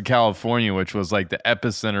Coast of California, which was like the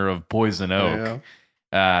epicenter of Poison Oak.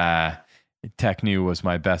 Technu was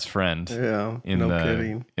my best friend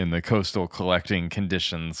in the coastal collecting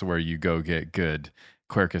conditions where you go get good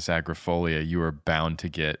Quercus agrifolia. You are bound to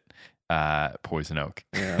get Poison Oak.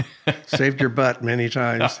 Saved your butt many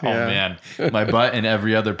times. Man, my butt and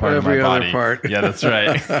every other part of my body. Yeah, that's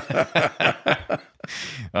right.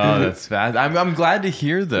 That's fast. I'm glad to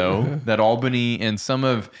hear though that Albany and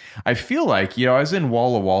I feel like, I was in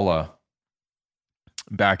Walla Walla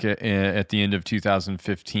back at the end of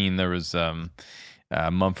 2015. There was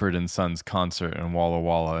Mumford and Sons concert in Walla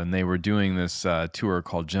Walla, and they were doing this tour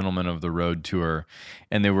called Gentlemen of the Road Tour,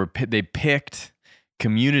 and they picked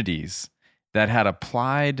communities that had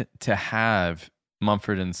applied to have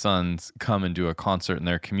Mumford and Sons come and do a concert in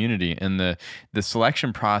their community. And the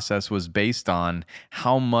selection process was based on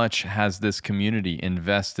how much has this community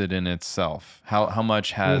invested in itself? How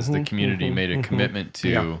much has the community made a commitment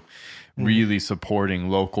to really supporting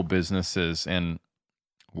local businesses? And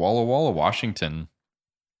Walla Walla, Washington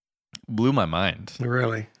blew my mind.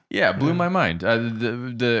 Really? Yeah, blew my mind.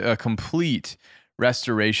 A complete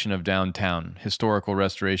restoration of downtown, historical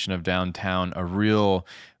restoration of downtown, a real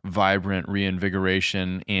vibrant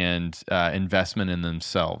reinvigoration and investment in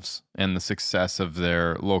themselves and the success of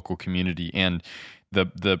their local community. And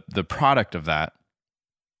the product of that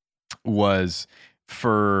was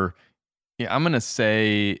for, I'm going to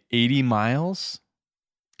say 80 miles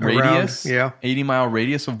radius, 80-mile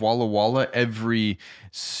radius of Walla Walla. Every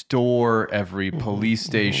store, every police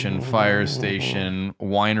station, fire station,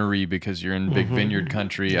 winery, because you're in big vineyard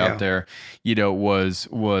country out there,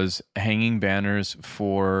 was hanging banners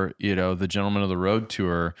for, the Gentlemen of the Road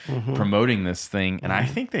Tour promoting this thing. And I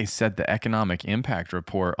think they said the economic impact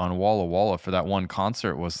report on Walla Walla for that one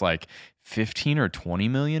concert was like $15 or $20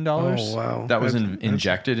 million. Oh, wow. That was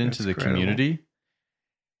injected into the community.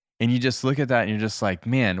 And you just look at that and you're just like,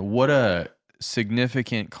 man, what a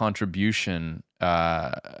significant contribution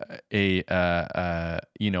a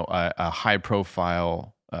high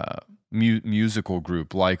profile musical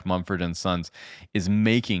group like Mumford and Sons is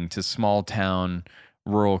making to small town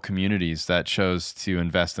rural communities that chose to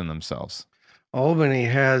invest in themselves. Albany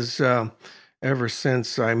has, ever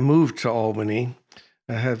since I moved to Albany,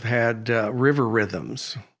 I have had River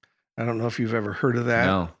Rhythms. I don't know if you've ever heard of that.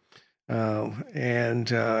 No.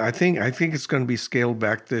 And I think it's going to be scaled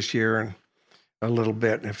back this year and a little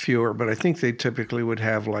bit fewer, but I think they typically would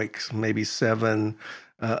have like maybe 7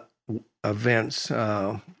 events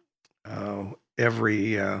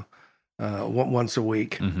every once a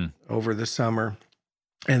week over the summer.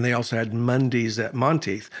 And they also had Mondays at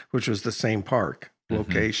Monteith, which was the same park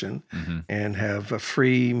location, and have a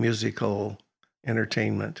free musical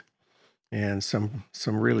entertainment. And some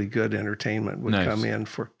really good entertainment would come in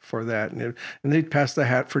for that. And they'd pass the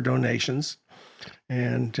hat for donations.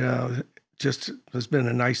 And just has been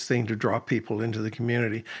a nice thing to draw people into the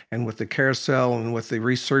community. And with the carousel and with the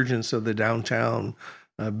resurgence of the downtown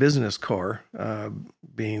business core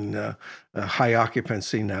being a high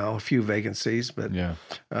occupancy now, a few vacancies, but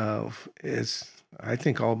I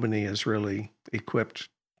think Albany is really equipped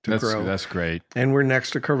to grow. That's great. And we're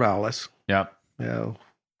next to Corvallis. Yep.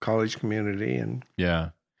 College community, and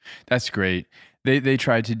that's great. They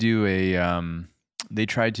tried to do an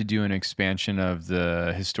expansion of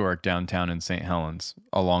the historic downtown in St. Helens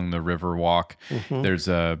along the River Walk. There's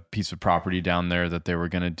a piece of property down there that they were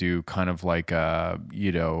going to do kind of like a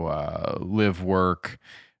live, work,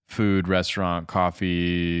 food, restaurant,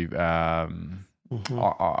 coffee, art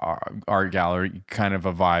gallery, kind of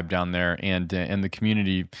a vibe down there, and the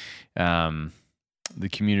community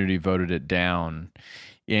voted it down.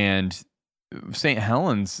 And St.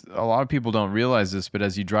 Helens, a lot of people don't realize this, but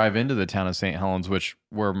as you drive into the town of St. Helens,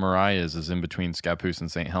 where Marai is in between Scappoose and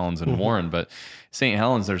St. Helens and Warren, but St.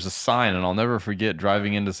 Helens, there's a sign, and I'll never forget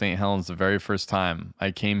driving into St. Helens the very first time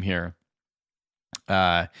I came here.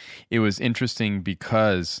 It was interesting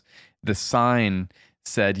because the sign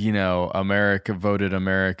said, America voted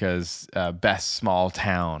America's best small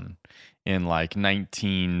town in like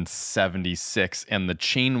 1976, and the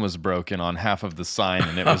chain was broken on half of the sign,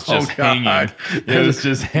 and it was just hanging. It was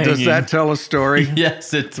just hanging. Does that tell a story?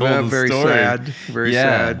 Yes, it told a very story. Very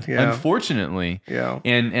sad. Yeah. Unfortunately. Yeah.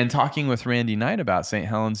 And talking with Randy Knight about St.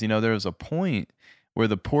 Helens, there was a point where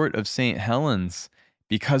the port of St. Helens,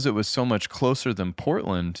 because it was so much closer than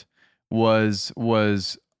Portland, was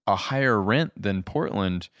a higher rent than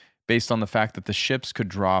Portland, based on the fact that the ships could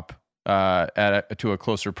drop to a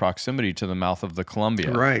closer proximity to the mouth of the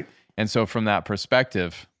Columbia. Right. And so from that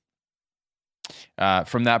perspective,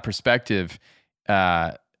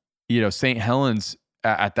 St. Helens,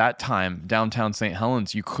 at that time, downtown St.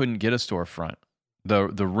 Helens, you couldn't get a storefront. The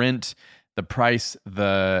rent, the price,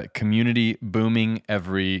 the community booming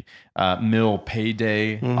every mill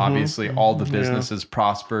payday. Obviously, all the businesses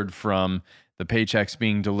prospered from the paychecks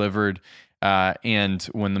being delivered. And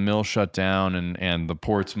when the mill shut down and the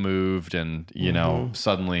ports moved and,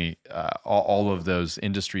 suddenly all of those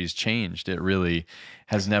industries changed, it really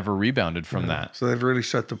has never rebounded from that. So they've really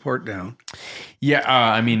shut the port down.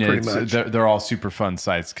 Yeah. They're all super fun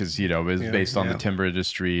sites because, it's based on the timber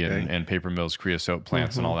industry and paper mills, creosote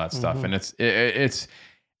plants and all that stuff. And it's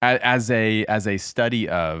as a study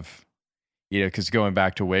of, because going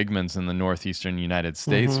back to Wegmans in the northeastern United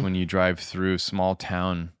States, when you drive through small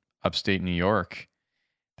town upstate New York,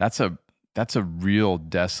 that's a real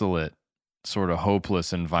desolate, sort of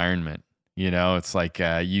hopeless environment. It's like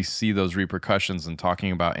you see those repercussions, and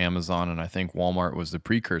talking about Amazon, and I think Walmart was the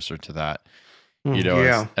precursor to that.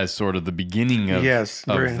 As sort of the beginning of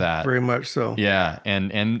that. Very much so. Yeah,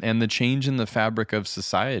 and the change in the fabric of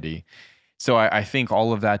society. So I think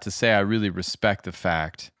all of that to say, I really respect the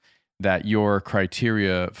fact that your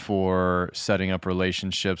criteria for setting up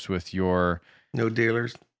relationships with your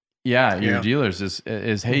dealers. Your dealers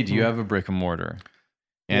is hey, do you have a brick and mortar?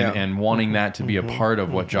 And wanting that to be a part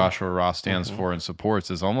of what Joshua Roth stands for and supports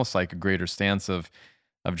is almost like a greater stance of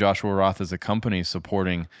Joshua Roth as a company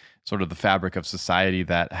supporting sort of the fabric of society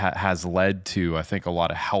that has led to, I think, a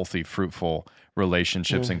lot of healthy, fruitful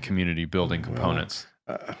relationships and community building components.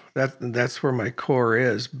 That's where my core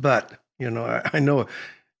is. But, I know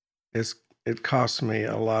it costs me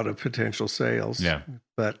a lot of potential sales. Yeah.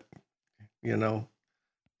 But,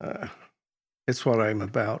 it's what I'm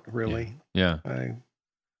about, really. Yeah. I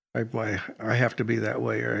have to be that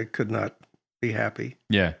way, or I could not be happy.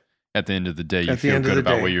 Yeah. At the end of the day, you feel good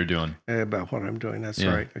about what you're doing. About what I'm doing. That's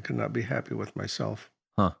right. I could not be happy with myself.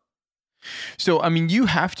 Huh. So, you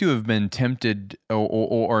have to have been tempted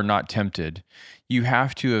or not tempted. You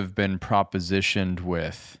have to have been propositioned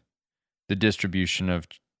with the distribution of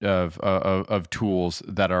tools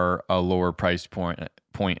that are a lower price point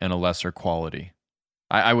and a lesser quality?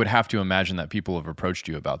 I would have to imagine that people have approached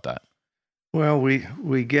you about that. Well,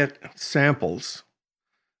 we get samples,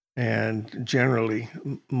 and generally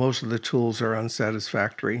most of the tools are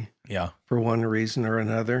unsatisfactory. Yeah. For one reason or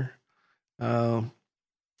another. Our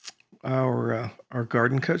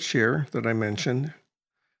garden cut shear that I mentioned,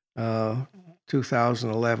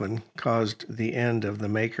 2011 caused the end of the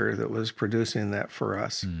maker that was producing that for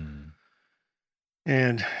us.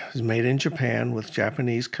 And it was made in Japan with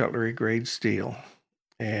Japanese cutlery grade steel.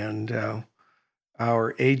 And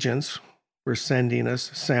our agents were sending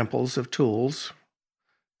us samples of tools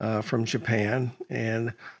from Japan,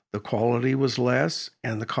 and the quality was less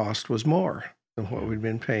and the cost was more than what we'd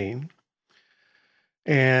been paying.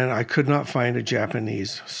 And I could not find a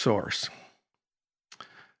Japanese source.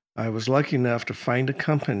 I was lucky enough to find a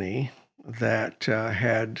company that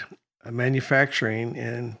had a manufacturing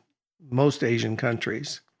in most Asian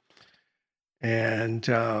countries. And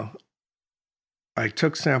I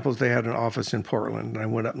took samples. They had an office in Portland. I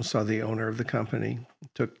went up and saw the owner of the company,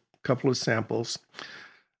 took a couple of samples.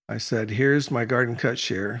 I said, here's my garden cut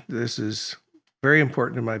shear. This is very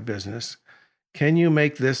important to my business. Can you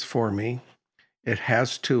make this for me? It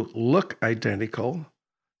has to look identical.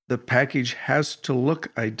 The package has to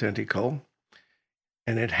look identical.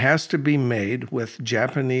 And it has to be made with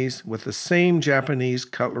the same Japanese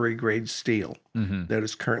cutlery grade steel that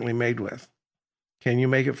it's currently made with. Can you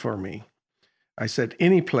make it for me? I said,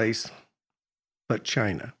 any place but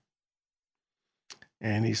China.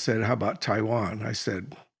 And he said, how about Taiwan? I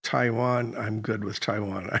said, Taiwan, I'm good with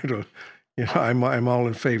Taiwan. I don't, I'm all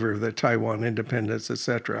in favor of the Taiwan independence, et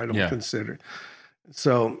cetera. I don't consider.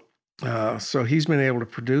 So he's been able to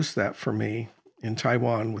produce that for me in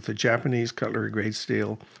Taiwan with the Japanese cutlery grade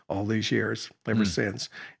steel all these years, ever since,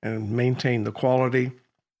 and maintain the quality.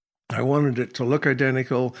 I wanted it to look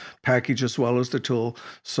identical, package as well as the tool,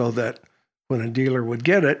 so that when a dealer would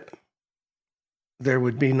get it, there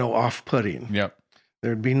would be no off-putting. Yep.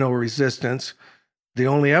 There'd be no resistance. The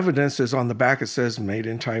only evidence is on the back. It says made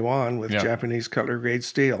in Taiwan with Japanese cutlery grade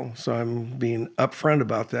steel. So I'm being upfront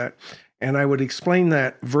about that. And I would explain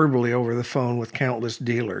that verbally over the phone with countless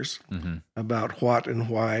dealers about what and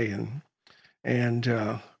why. And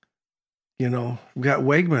we've got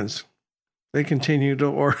Wegmans. They continue to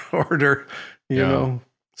order,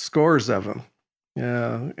 scores of them.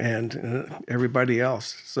 And everybody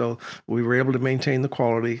else. So we were able to maintain the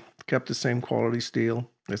quality, kept the same quality steel,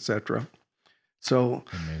 etc. So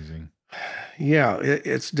amazing. Yeah,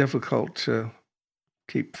 it's difficult to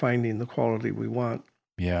keep finding the quality we want.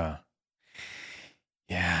 Yeah.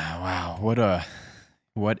 Yeah. Wow. What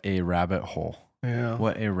a rabbit hole. Yeah.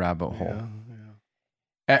 What a rabbit hole.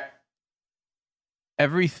 Yeah.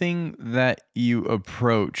 Everything that you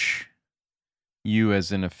approach, you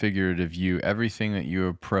as in a figurative you, everything that you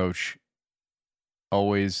approach,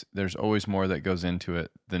 there's always more that goes into it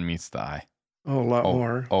than meets the eye. Oh, a lot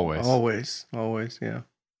more. Always. Yeah.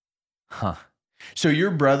 Huh. So your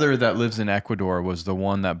brother that lives in Ecuador was the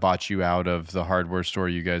one that bought you out of the hardware store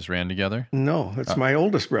you guys ran together? No, it's my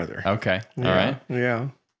oldest brother. Okay. All right. Yeah.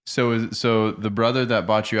 So the brother that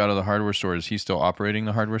bought you out of the hardware store, is he still operating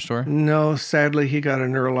the hardware store? No, sadly, he got a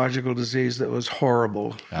neurological disease that was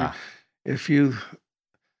horrible. If you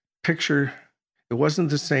picture, it wasn't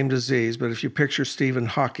the same disease, but if you picture Stephen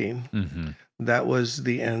Hawking, that was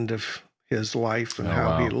the end of his life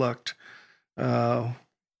and he looked.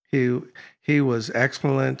 He was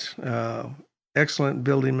excellent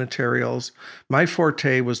building materials. My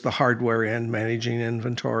forte was the hardware end, managing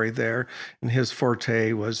inventory there, and his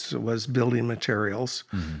forte was building materials.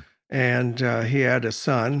 And he had a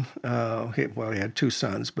son. He had two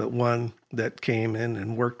sons, but one that came in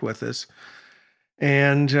and worked with us.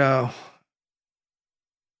 And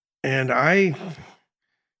I,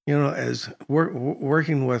 as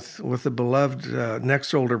working with the beloved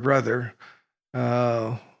next older brother,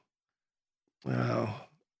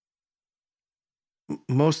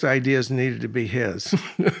 most ideas needed to be his.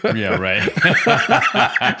 Yeah, right.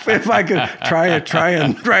 If I could try and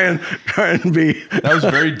be. That was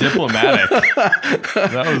very diplomatic.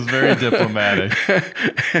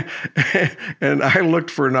 And I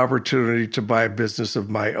looked for an opportunity to buy a business of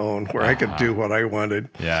my own where I could do what I wanted.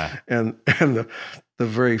 Yeah. And the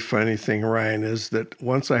very funny thing, Ryan, is that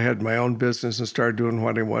once I had my own business and started doing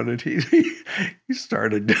what I wanted, he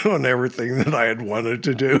started doing everything that I had wanted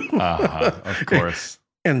to do. Of course.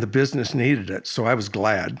 And the business needed it, so I was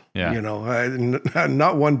glad. Yeah.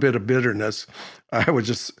 Not one bit of bitterness. I was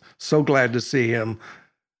just so glad to see him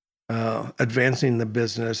advancing the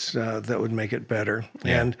business that would make it better.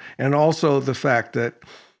 Yeah. And also the fact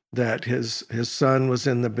that his son was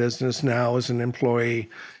in the business now as an employee.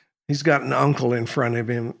 He's got an uncle in front of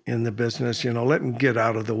him in the business, let him get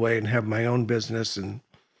out of the way and have my own business, and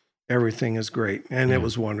everything is great. And it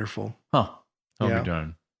was wonderful. Huh. I'll be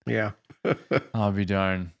darned. Yeah. I'll be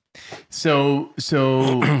darned. So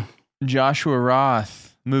Joshua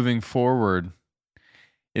Roth, moving forward,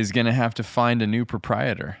 is going to have to find a new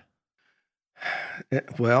proprietor.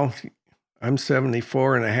 Well, I'm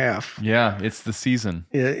 74 and a half. Yeah, it's the season.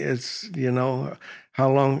 It's, how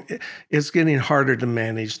long it's getting harder to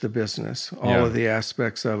manage the business, all of the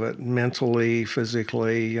aspects of it, mentally,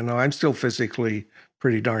 physically. I'm still physically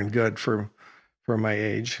pretty darn good for my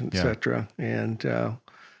age, etc. And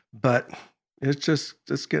but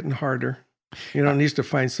it's getting harder. It needs to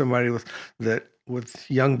find somebody with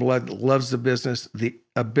young blood that loves the business, the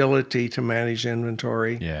ability to manage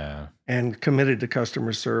inventory, and committed to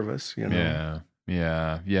customer service. Yeah,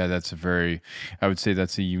 that's I would say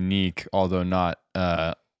that's a unique, although not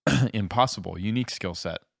impossible, unique skill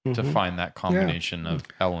set to find that combination of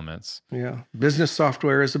elements. Yeah, business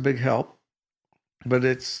software is a big help, but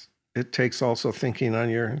it takes also thinking on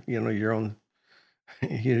your own.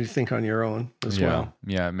 You think on your own as well.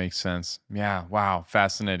 Yeah, it makes sense. Yeah, wow,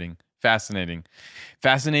 fascinating.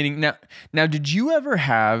 Now, did you ever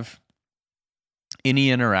have any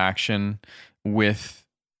interaction with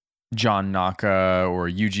John Naka or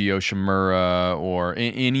Yuji Yoshimura or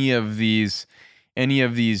any of these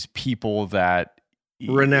people that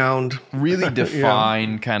renowned really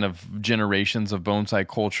define kind of generations of bonsai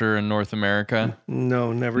culture in North America?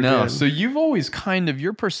 No, never did. So you've always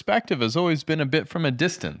your perspective has always been a bit from a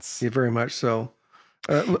distance. Yeah, very much so.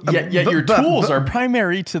 Yet your tools are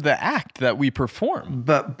primary to the act that we perform.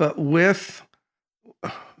 But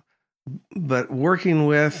working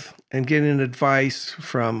with and getting advice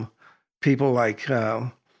from people like Everett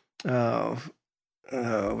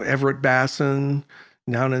Basson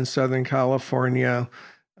down in Southern California,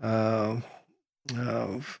 another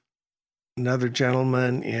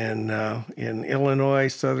gentleman in Illinois,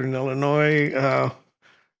 Southern Illinois,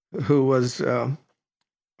 who was a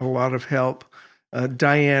lot of help.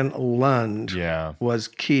 Diane Lund was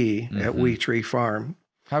key at Wee Tree Farm.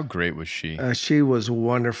 How great was she? She was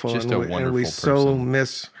wonderful. Just a wonderful person. And we so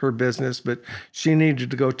miss her business, but she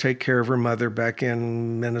needed to go take care of her mother back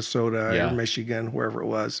in Minnesota or Michigan, wherever it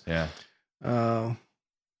was. Yeah.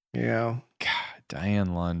 Yeah. God,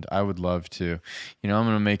 Diane Lund. I would love to. I'm going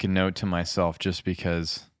to make a note to myself just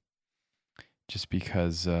because.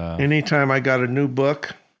 Anytime I got a new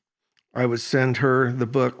book, I would send her the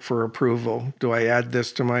book for approval. Do I add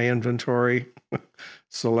this to my inventory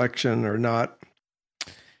selection or not?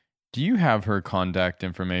 Do you have her contact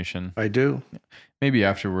information? I do. Maybe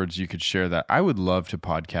afterwards you could share that. I would love to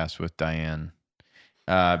podcast with Diane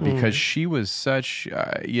because she was such,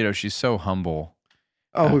 she's so humble.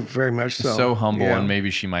 Oh, very much so. So humble, and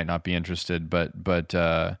maybe she might not be interested, but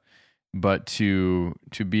to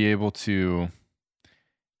be able to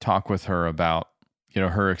talk with her about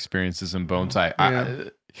her experiences in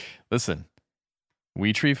bonsai. Listen,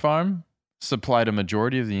 Wee Tree Farm supplied a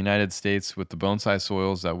majority of the United States with the bonsai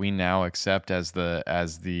soils that we now accept as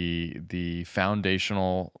the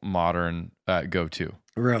foundational modern go-to.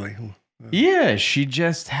 Really? Yeah, she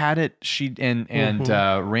just had it.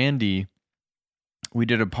 Randy, we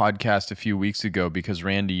did a podcast a few weeks ago because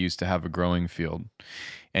Randy used to have a growing field,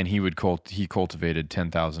 and he cultivated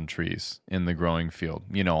 10,000 trees in the growing field,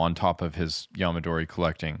 on top of his Yamadori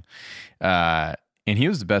collecting. And he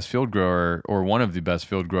was the best field grower, or one of the best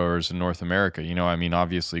field growers in North America.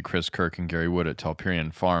 Obviously Chris Kirk and Gary Wood at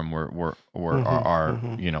Telperion Farm were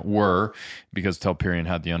because Telperion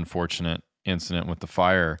had the unfortunate incident with the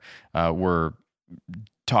fire, were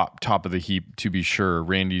top of the heap, to be sure.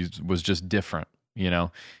 Randy was just different.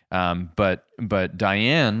 But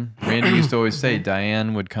Diane, Randy used to always say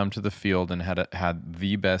Diane would come to the field and had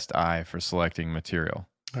the best eye for selecting material.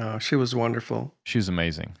 She was wonderful. She was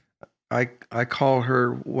amazing. I call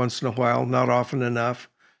her once in a while, not often enough,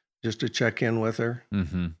 just to check in with her.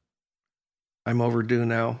 Mm-hmm. I'm overdue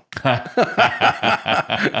now.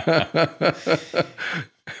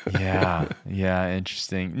 Yeah,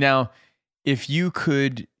 interesting. Now, if you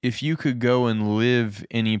could go and live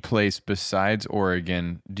any place besides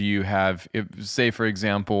Oregon, do you have, say for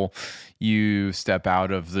example, you step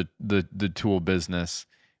out of the tool business,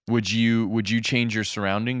 would you change your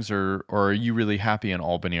surroundings, or are you really happy in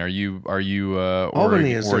Albany? Are you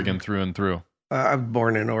Oregon through and through? I'm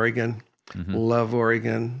born in Oregon. Mm-hmm. Love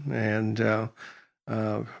Oregon, and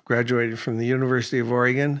graduated from the University of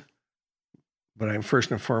Oregon. but I'm first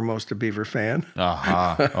and foremost a Beaver fan.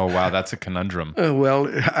 Uh-huh. Oh, wow. That's a conundrum.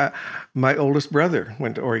 My oldest brother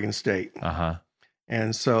went to Oregon State. Uh-huh.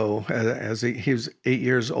 And so as he was 8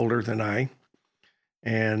 years older than I,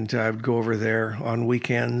 and I would go over there on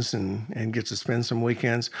weekends and get to spend some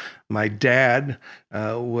weekends. My dad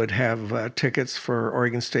would have tickets for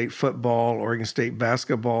Oregon State football, Oregon State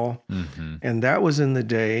basketball. Mm-hmm. And that was in the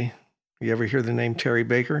day. You ever hear the name Terry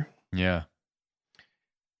Baker? Yeah.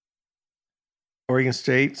 Oregon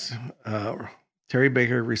State's Terry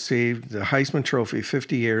Baker received the Heisman Trophy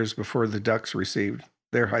 50 years before the Ducks received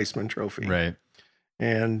their Heisman Trophy. Right.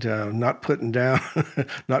 And not putting down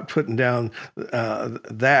that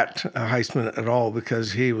Heisman at all,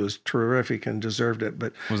 because he was terrific and deserved it.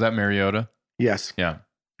 But was that Mariota? Yes. Yeah.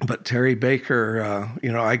 But Terry Baker,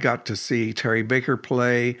 I got to see Terry Baker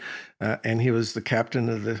play, and he was the captain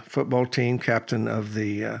of the football team, captain of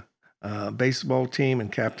the baseball team,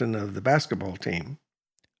 and captain of the basketball team.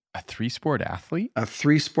 A 3-sport athlete? A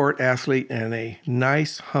 3-sport athlete, and a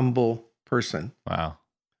nice, humble person. Wow.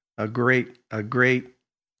 A great person.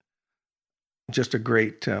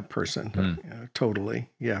 Totally.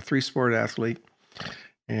 Yeah. 3-sport athlete.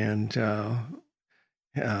 And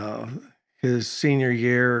his senior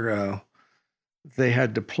year, they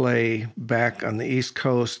had to play back on the East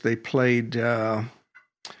Coast. They played in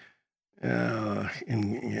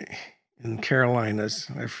Carolinas.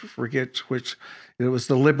 I forget which. It was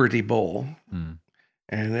the Liberty Bowl,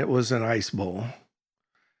 and it was an ice bowl.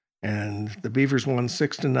 And the Beavers won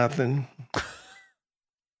 6-0.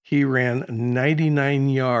 He ran 99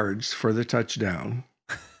 yards for the touchdown.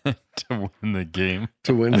 To win the game.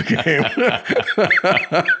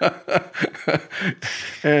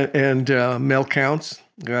 and Mel Counts,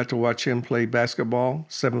 got to watch him play basketball,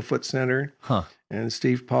 7-foot center. Huh. And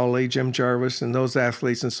Steve Pauley, Jim Jarvis, and those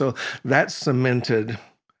athletes. And so that cemented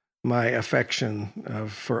my affection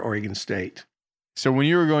for Oregon State. So when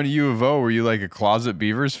you were going to U of O, were you like a closet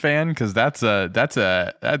Beavers fan? Because that's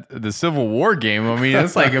the Civil War game. I mean,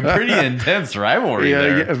 it's like a pretty intense rivalry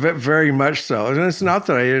there. Yeah, very much so. And it's not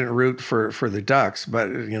that I didn't root for the Ducks, but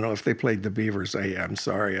if they played the Beavers, I'm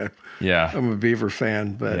sorry. I'm a Beaver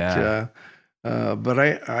fan, but but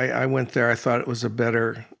I went there. I thought it was had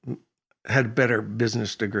a better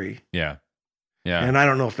business degree. Yeah, yeah. And I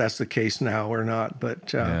don't know if that's the case now or not,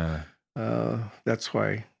 but that's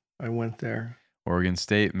why I went there. Oregon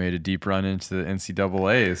State made a deep run into the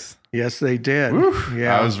NCAAs. Yes, they did. Woo.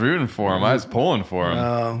 Yeah, I was rooting for them. I was pulling for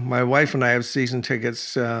them. My wife and I have season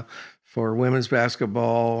tickets for women's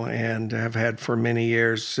basketball, and have had for many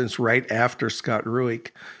years, since right after Scott Rueck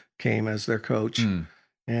came as their coach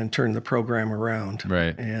and turned the program around.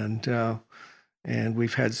 Right. And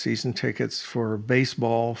we've had season tickets for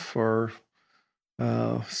baseball for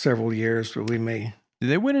several years, but we may. Did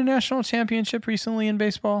they win a national championship recently in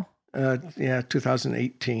baseball?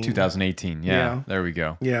 2018. 2018. Yeah. There we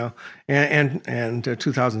go. Yeah. And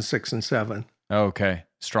 2006 and 2007. Okay.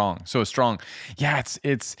 Strong. So strong. Yeah.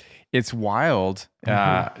 It's wild.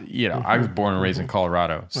 I was born and raised in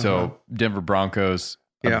Colorado. So Denver Broncos,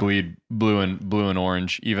 I bleed blue and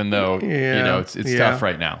orange, even though, it's tough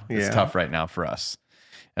right now. It's tough right now for us.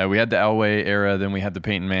 We had the Elway era, then we had the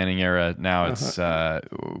Peyton Manning era. Now it's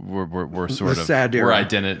we're sort of sad era. We're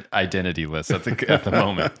identityless at the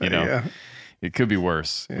moment. It could be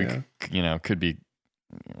worse. Yeah. We could be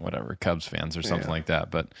whatever Cubs fans or something like that.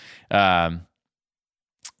 But the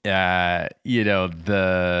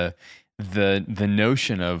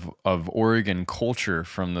notion of Oregon culture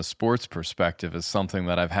from the sports perspective is something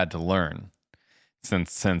that I've had to learn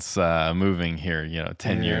since moving here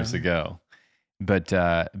 10 years ago. But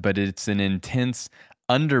it's an intense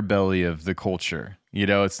underbelly of the culture.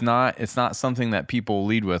 It's not something that people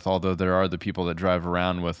lead with, although there are the people that drive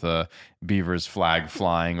around with a Beavers flag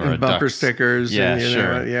flying or and a bumper Ducks. stickers. Yeah, and,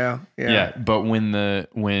 sure. Yeah. But when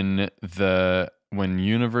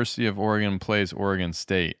University of Oregon plays Oregon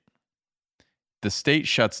State, the state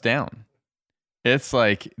shuts down. It's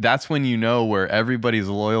like, that's when you know where everybody's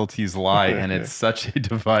loyalties lie, and it's such a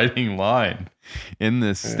dividing line in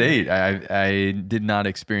this state. I did not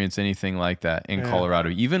experience anything like that in Colorado.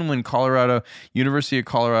 Even when University of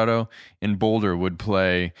Colorado in Boulder would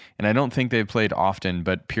play, and I don't think they played often,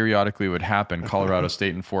 but periodically would happen, Colorado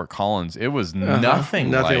State and Fort Collins, it was nothing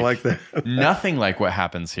like that. Nothing like what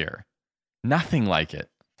happens here. Nothing like it.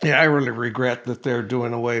 Yeah, I really regret that they're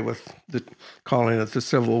doing away with calling it the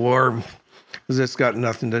Civil War, because it's got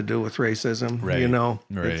nothing to do with racism. Right.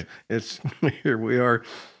 Right. It's here we are.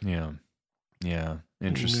 Yeah.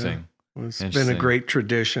 Interesting. It's been a great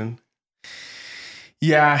tradition.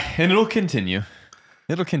 Yeah, and it'll continue.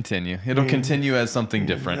 It'll continue. It'll continue as something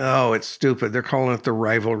different. Oh, it's stupid. They're calling it the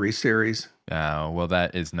rivalry series. Oh, well,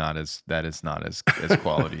 that is not as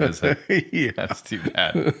quality, is it? Yeah. That's too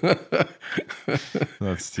bad.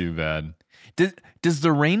 That's too bad. Does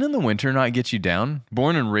the rain in the winter not get you down?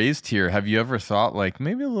 Born and raised here, have you ever thought like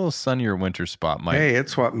maybe a little sunnier winter spot might? Hey,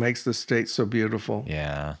 it's what makes the state so beautiful.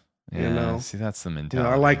 Yeah. You know, see, that's the mentality.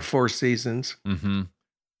 I like 4 seasons. Mm-hmm.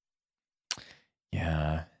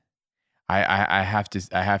 Yeah. I have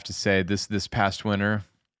to say this past winter,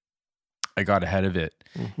 I got ahead of it,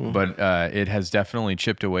 but it has definitely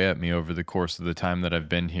chipped away at me over the course of the time that I've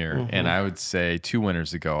been here. And I would say 2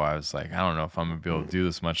 winters ago, I was like, I don't know if I'm gonna be able to do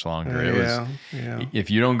this much longer. If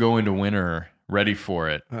you don't go into winter ready for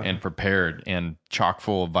it and prepared and chock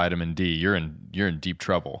full of vitamin D, you're in deep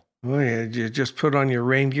trouble. Oh yeah, you just put on your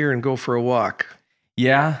rain gear and go for a walk.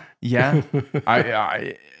 Yeah.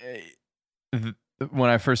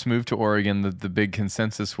 When I first moved to Oregon, the big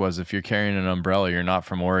consensus was if you're carrying an umbrella, you're not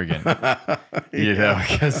from Oregon. You know,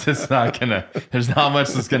 because there's not much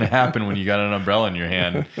that's gonna happen when you got an umbrella in your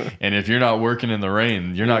hand, and if you're not working in the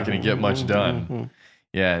rain, you're not gonna get much done.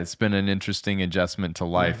 Yeah, it's been an interesting adjustment to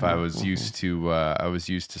life. I was used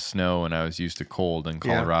to snow and I was used to cold in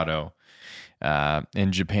Colorado.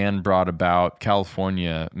 And Japan brought about,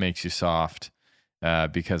 California makes you soft.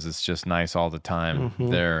 Because it's just nice all the time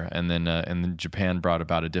there. And then Japan brought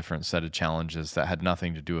about a different set of challenges that had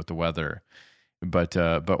nothing to do with the weather. But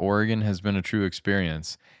Oregon has been a true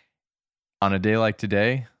experience. On a day like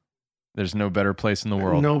today, there's no better place in the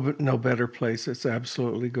world. No better place. It's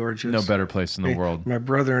absolutely gorgeous. No better place in the world. My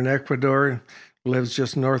brother in Ecuador lives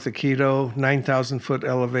just north of Quito, 9,000 foot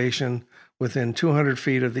elevation, within 200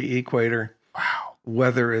 feet of the equator. Wow.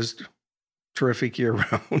 Weather is terrific year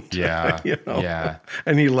round. Yeah. You know? Yeah.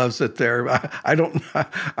 And he loves it there.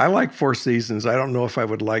 I like 4 seasons. I don't know if I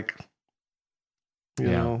would like, you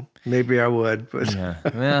know, maybe I would, but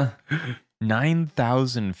yeah.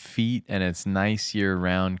 9,000 feet and it's nice year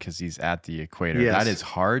round because he's at the equator. Yes. That is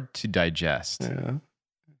hard to digest. Yeah.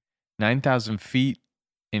 9,000 feet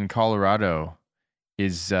in Colorado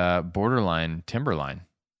is borderline timberline.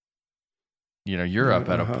 You know, you're up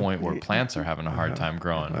at a point where plants are having a hard time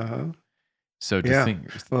growing. So to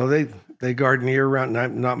think, well, they garden year round.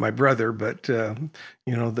 Not my brother, but you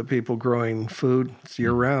know, the people growing food, it's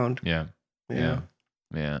year round. Yeah.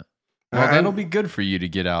 Well, that'll be good for you to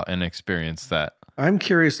get out and experience that. I'm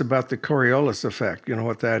curious about the Coriolis effect. You know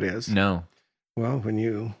what that is? No. Well, when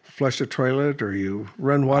you flush a toilet or you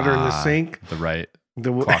run water in the sink, the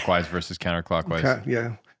clockwise versus counterclockwise.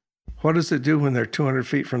 Yeah. What does it do when they're 200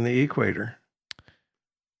 feet from the equator?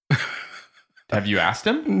 Have you asked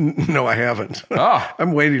him? No, I haven't. Oh,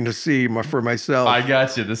 I'm waiting to see for myself. I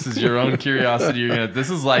got you. This is your own curiosity. This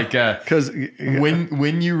is like because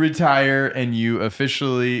when you retire and you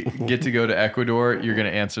officially get to go to Ecuador, you're going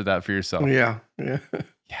to answer that for yourself. Yeah.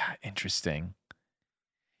 Interesting.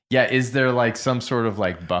 Yeah, is there like some sort of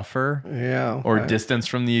like buffer? Or distance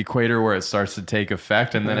from the equator where it starts to take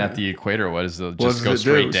effect, and then at the equator, what is it? Just go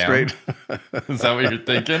straight down? Is that what you're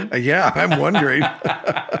thinking? Yeah, I'm wondering.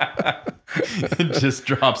 It just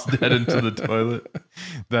drops dead into the toilet.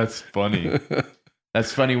 That's funny.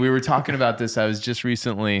 We were talking about this. I was just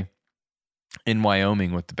recently in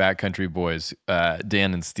Wyoming with the Backcountry Boys,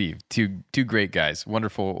 Dan and Steve, two great guys,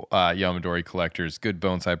 wonderful Yamadori collectors, good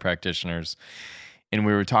bonsai practitioners. And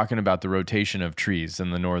we were talking about the rotation of trees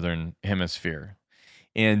in the northern hemisphere.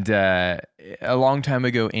 And a long time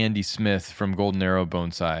ago, Andy Smith from Golden Arrow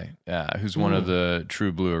Bonsai, who's one of the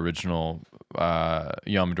true blue original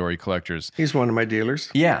Yamadori collectors. He's one of my dealers.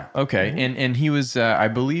 Yeah, okay. And he was, I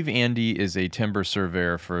believe Andy is a timber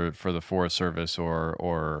surveyor for the Forest Service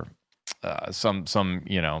or some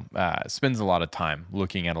spends a lot of time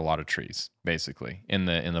looking at a lot of trees, basically, in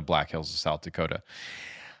the Black Hills of South Dakota.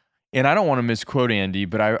 And I don't want to misquote Andy,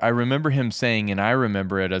 but I remember him saying, and I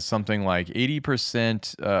remember it as something like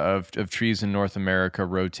 80% of trees in North America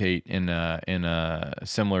rotate in a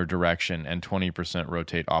similar direction, and 20%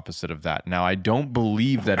 rotate opposite of that. Now, I don't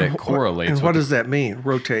believe that it correlates. And what does that mean?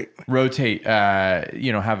 Rotate.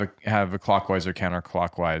 Have a clockwise or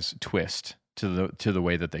counterclockwise twist to the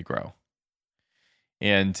way that they grow.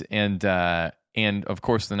 And of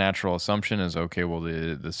course, the natural assumption is, okay, well,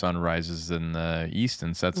 the sun rises in the east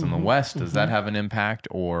and sets in the west. Does that have an impact?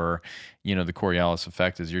 Or, the Coriolis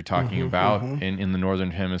effect, as you're talking about, in the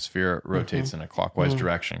northern hemisphere, it rotates in a clockwise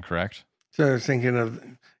direction, correct? So I was thinking of,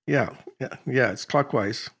 it's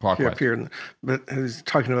clockwise. Clockwise. Here, but I was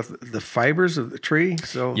talking about the fibers of the tree.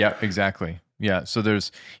 So yeah, exactly. Yeah. So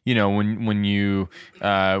there's, when you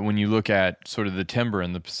look at sort of the timber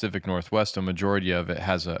in the Pacific Northwest, a majority of it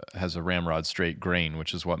has a ramrod straight grain,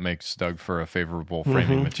 which is what makes Doug fir a favorable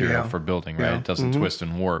framing material for building, right? It doesn't twist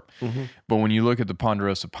and warp. But when you look at the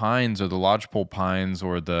ponderosa pines or the lodgepole pines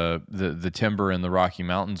or the timber in the Rocky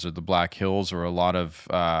Mountains or the Black Hills or a lot of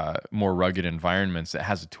more rugged environments, it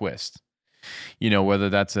has a twist. Whether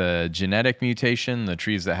that's a genetic mutation, the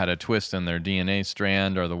trees that had a twist in their DNA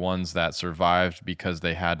strand are the ones that survived because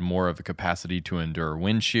they had more of a capacity to endure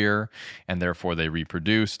wind shear, and therefore they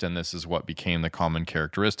reproduced, and this is what became the common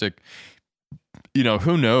characteristic.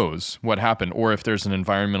 Who knows what happened, or if there's an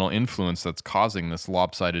environmental influence that's causing this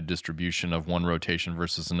lopsided distribution of one rotation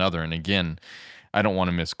versus another. And again, I don't want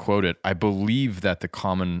to misquote it. I believe that the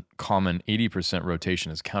common 80%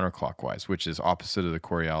 rotation is counterclockwise, which is opposite of the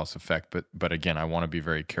Coriolis effect. But again, I want to be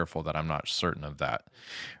very careful that I'm not certain of that,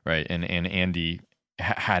 right? And Andy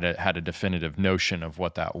had a definitive notion of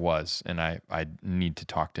what that was, and I need to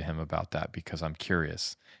talk to him about that because I'm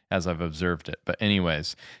curious as I've observed it. But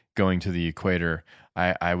anyways, going to the equator,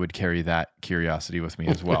 I would carry that curiosity with me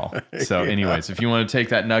as well. So anyways, if you want to take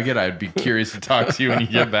that nugget, I'd be curious to talk to you when you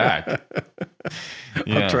get back.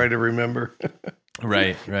 I'll try to remember.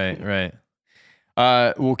 Right.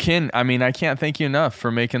 Well, Ken, I can't thank you enough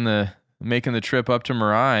for making the trip up to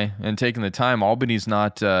Marai and taking the time. Albany's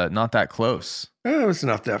not that close. It's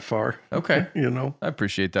not that far. Okay. I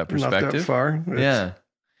appreciate that perspective. Not that far. Yeah.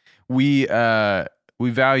 We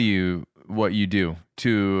value what you do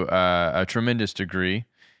to a tremendous degree.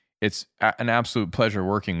 It's an absolute pleasure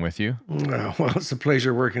working with you. Well, it's a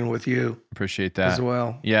pleasure working with you. Appreciate that as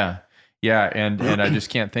well. Yeah. And I just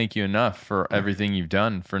can't thank you enough for everything you've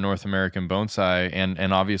done for North American bonsai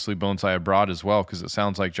and obviously bonsai abroad as well, because it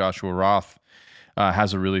sounds like Joshua Roth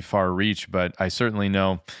has a really far reach. But I certainly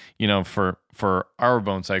know, for our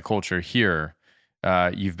bonsai culture here,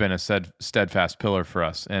 you've been a steadfast pillar for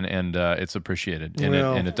us, and it's appreciated,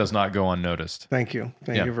 and it does not go unnoticed. Thank you.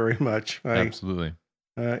 Thank you very much. Absolutely.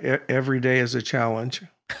 Every day is a challenge.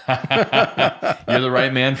 You're the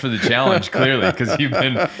right man for the challenge, clearly, because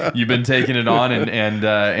you've been taking it on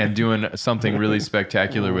and doing something really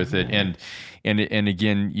spectacular with it. And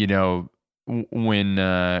again, when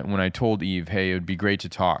I told Eve, hey, it would be great to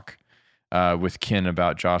talk with Ken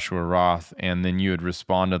about Joshua Roth, and then you had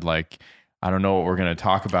responded like, I don't know what we're going to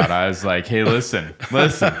talk about. I was like, hey, listen,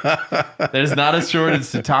 there's not a shortage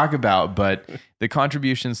to talk about, but the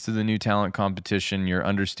contributions to the New Talent Competition, your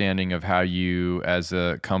understanding of how you as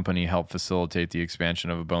a company help facilitate the expansion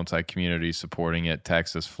of a bonsai community, supporting it,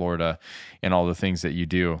 Texas, Florida, and all the things that you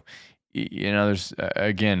do. There's,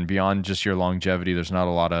 again, beyond just your longevity, there's not a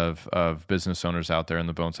lot of business owners out there in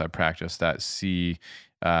the bonsai practice that see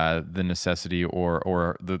the necessity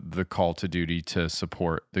or the call to duty to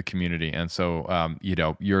support the community. And so,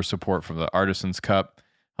 your support from the Artisans Cup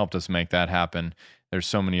helped us make that happen. There's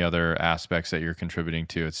so many other aspects that you're contributing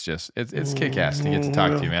to. It's just, it's kick-ass to get to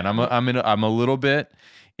talk to you, man. I'm a little bit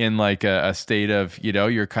in like a state of,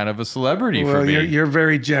 you're kind of a celebrity for me. You're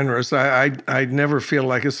very generous. I never feel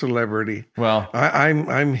like a celebrity. Well,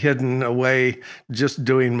 I'm hidden away just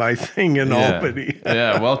doing my thing in Albany.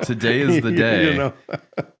 Yeah. Well, today is the day.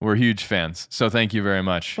 We're huge fans. So thank you very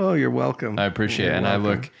much. Oh, you're welcome. I appreciate it. And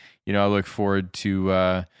welcome. I look forward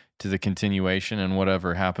to the continuation, and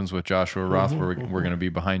whatever happens with Joshua Roth, we're going to be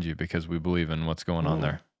behind you because we believe in what's going on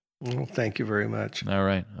there. Well, thank you very much. All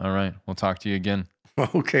right. We'll talk to you again.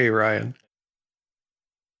 Okay, Ryan.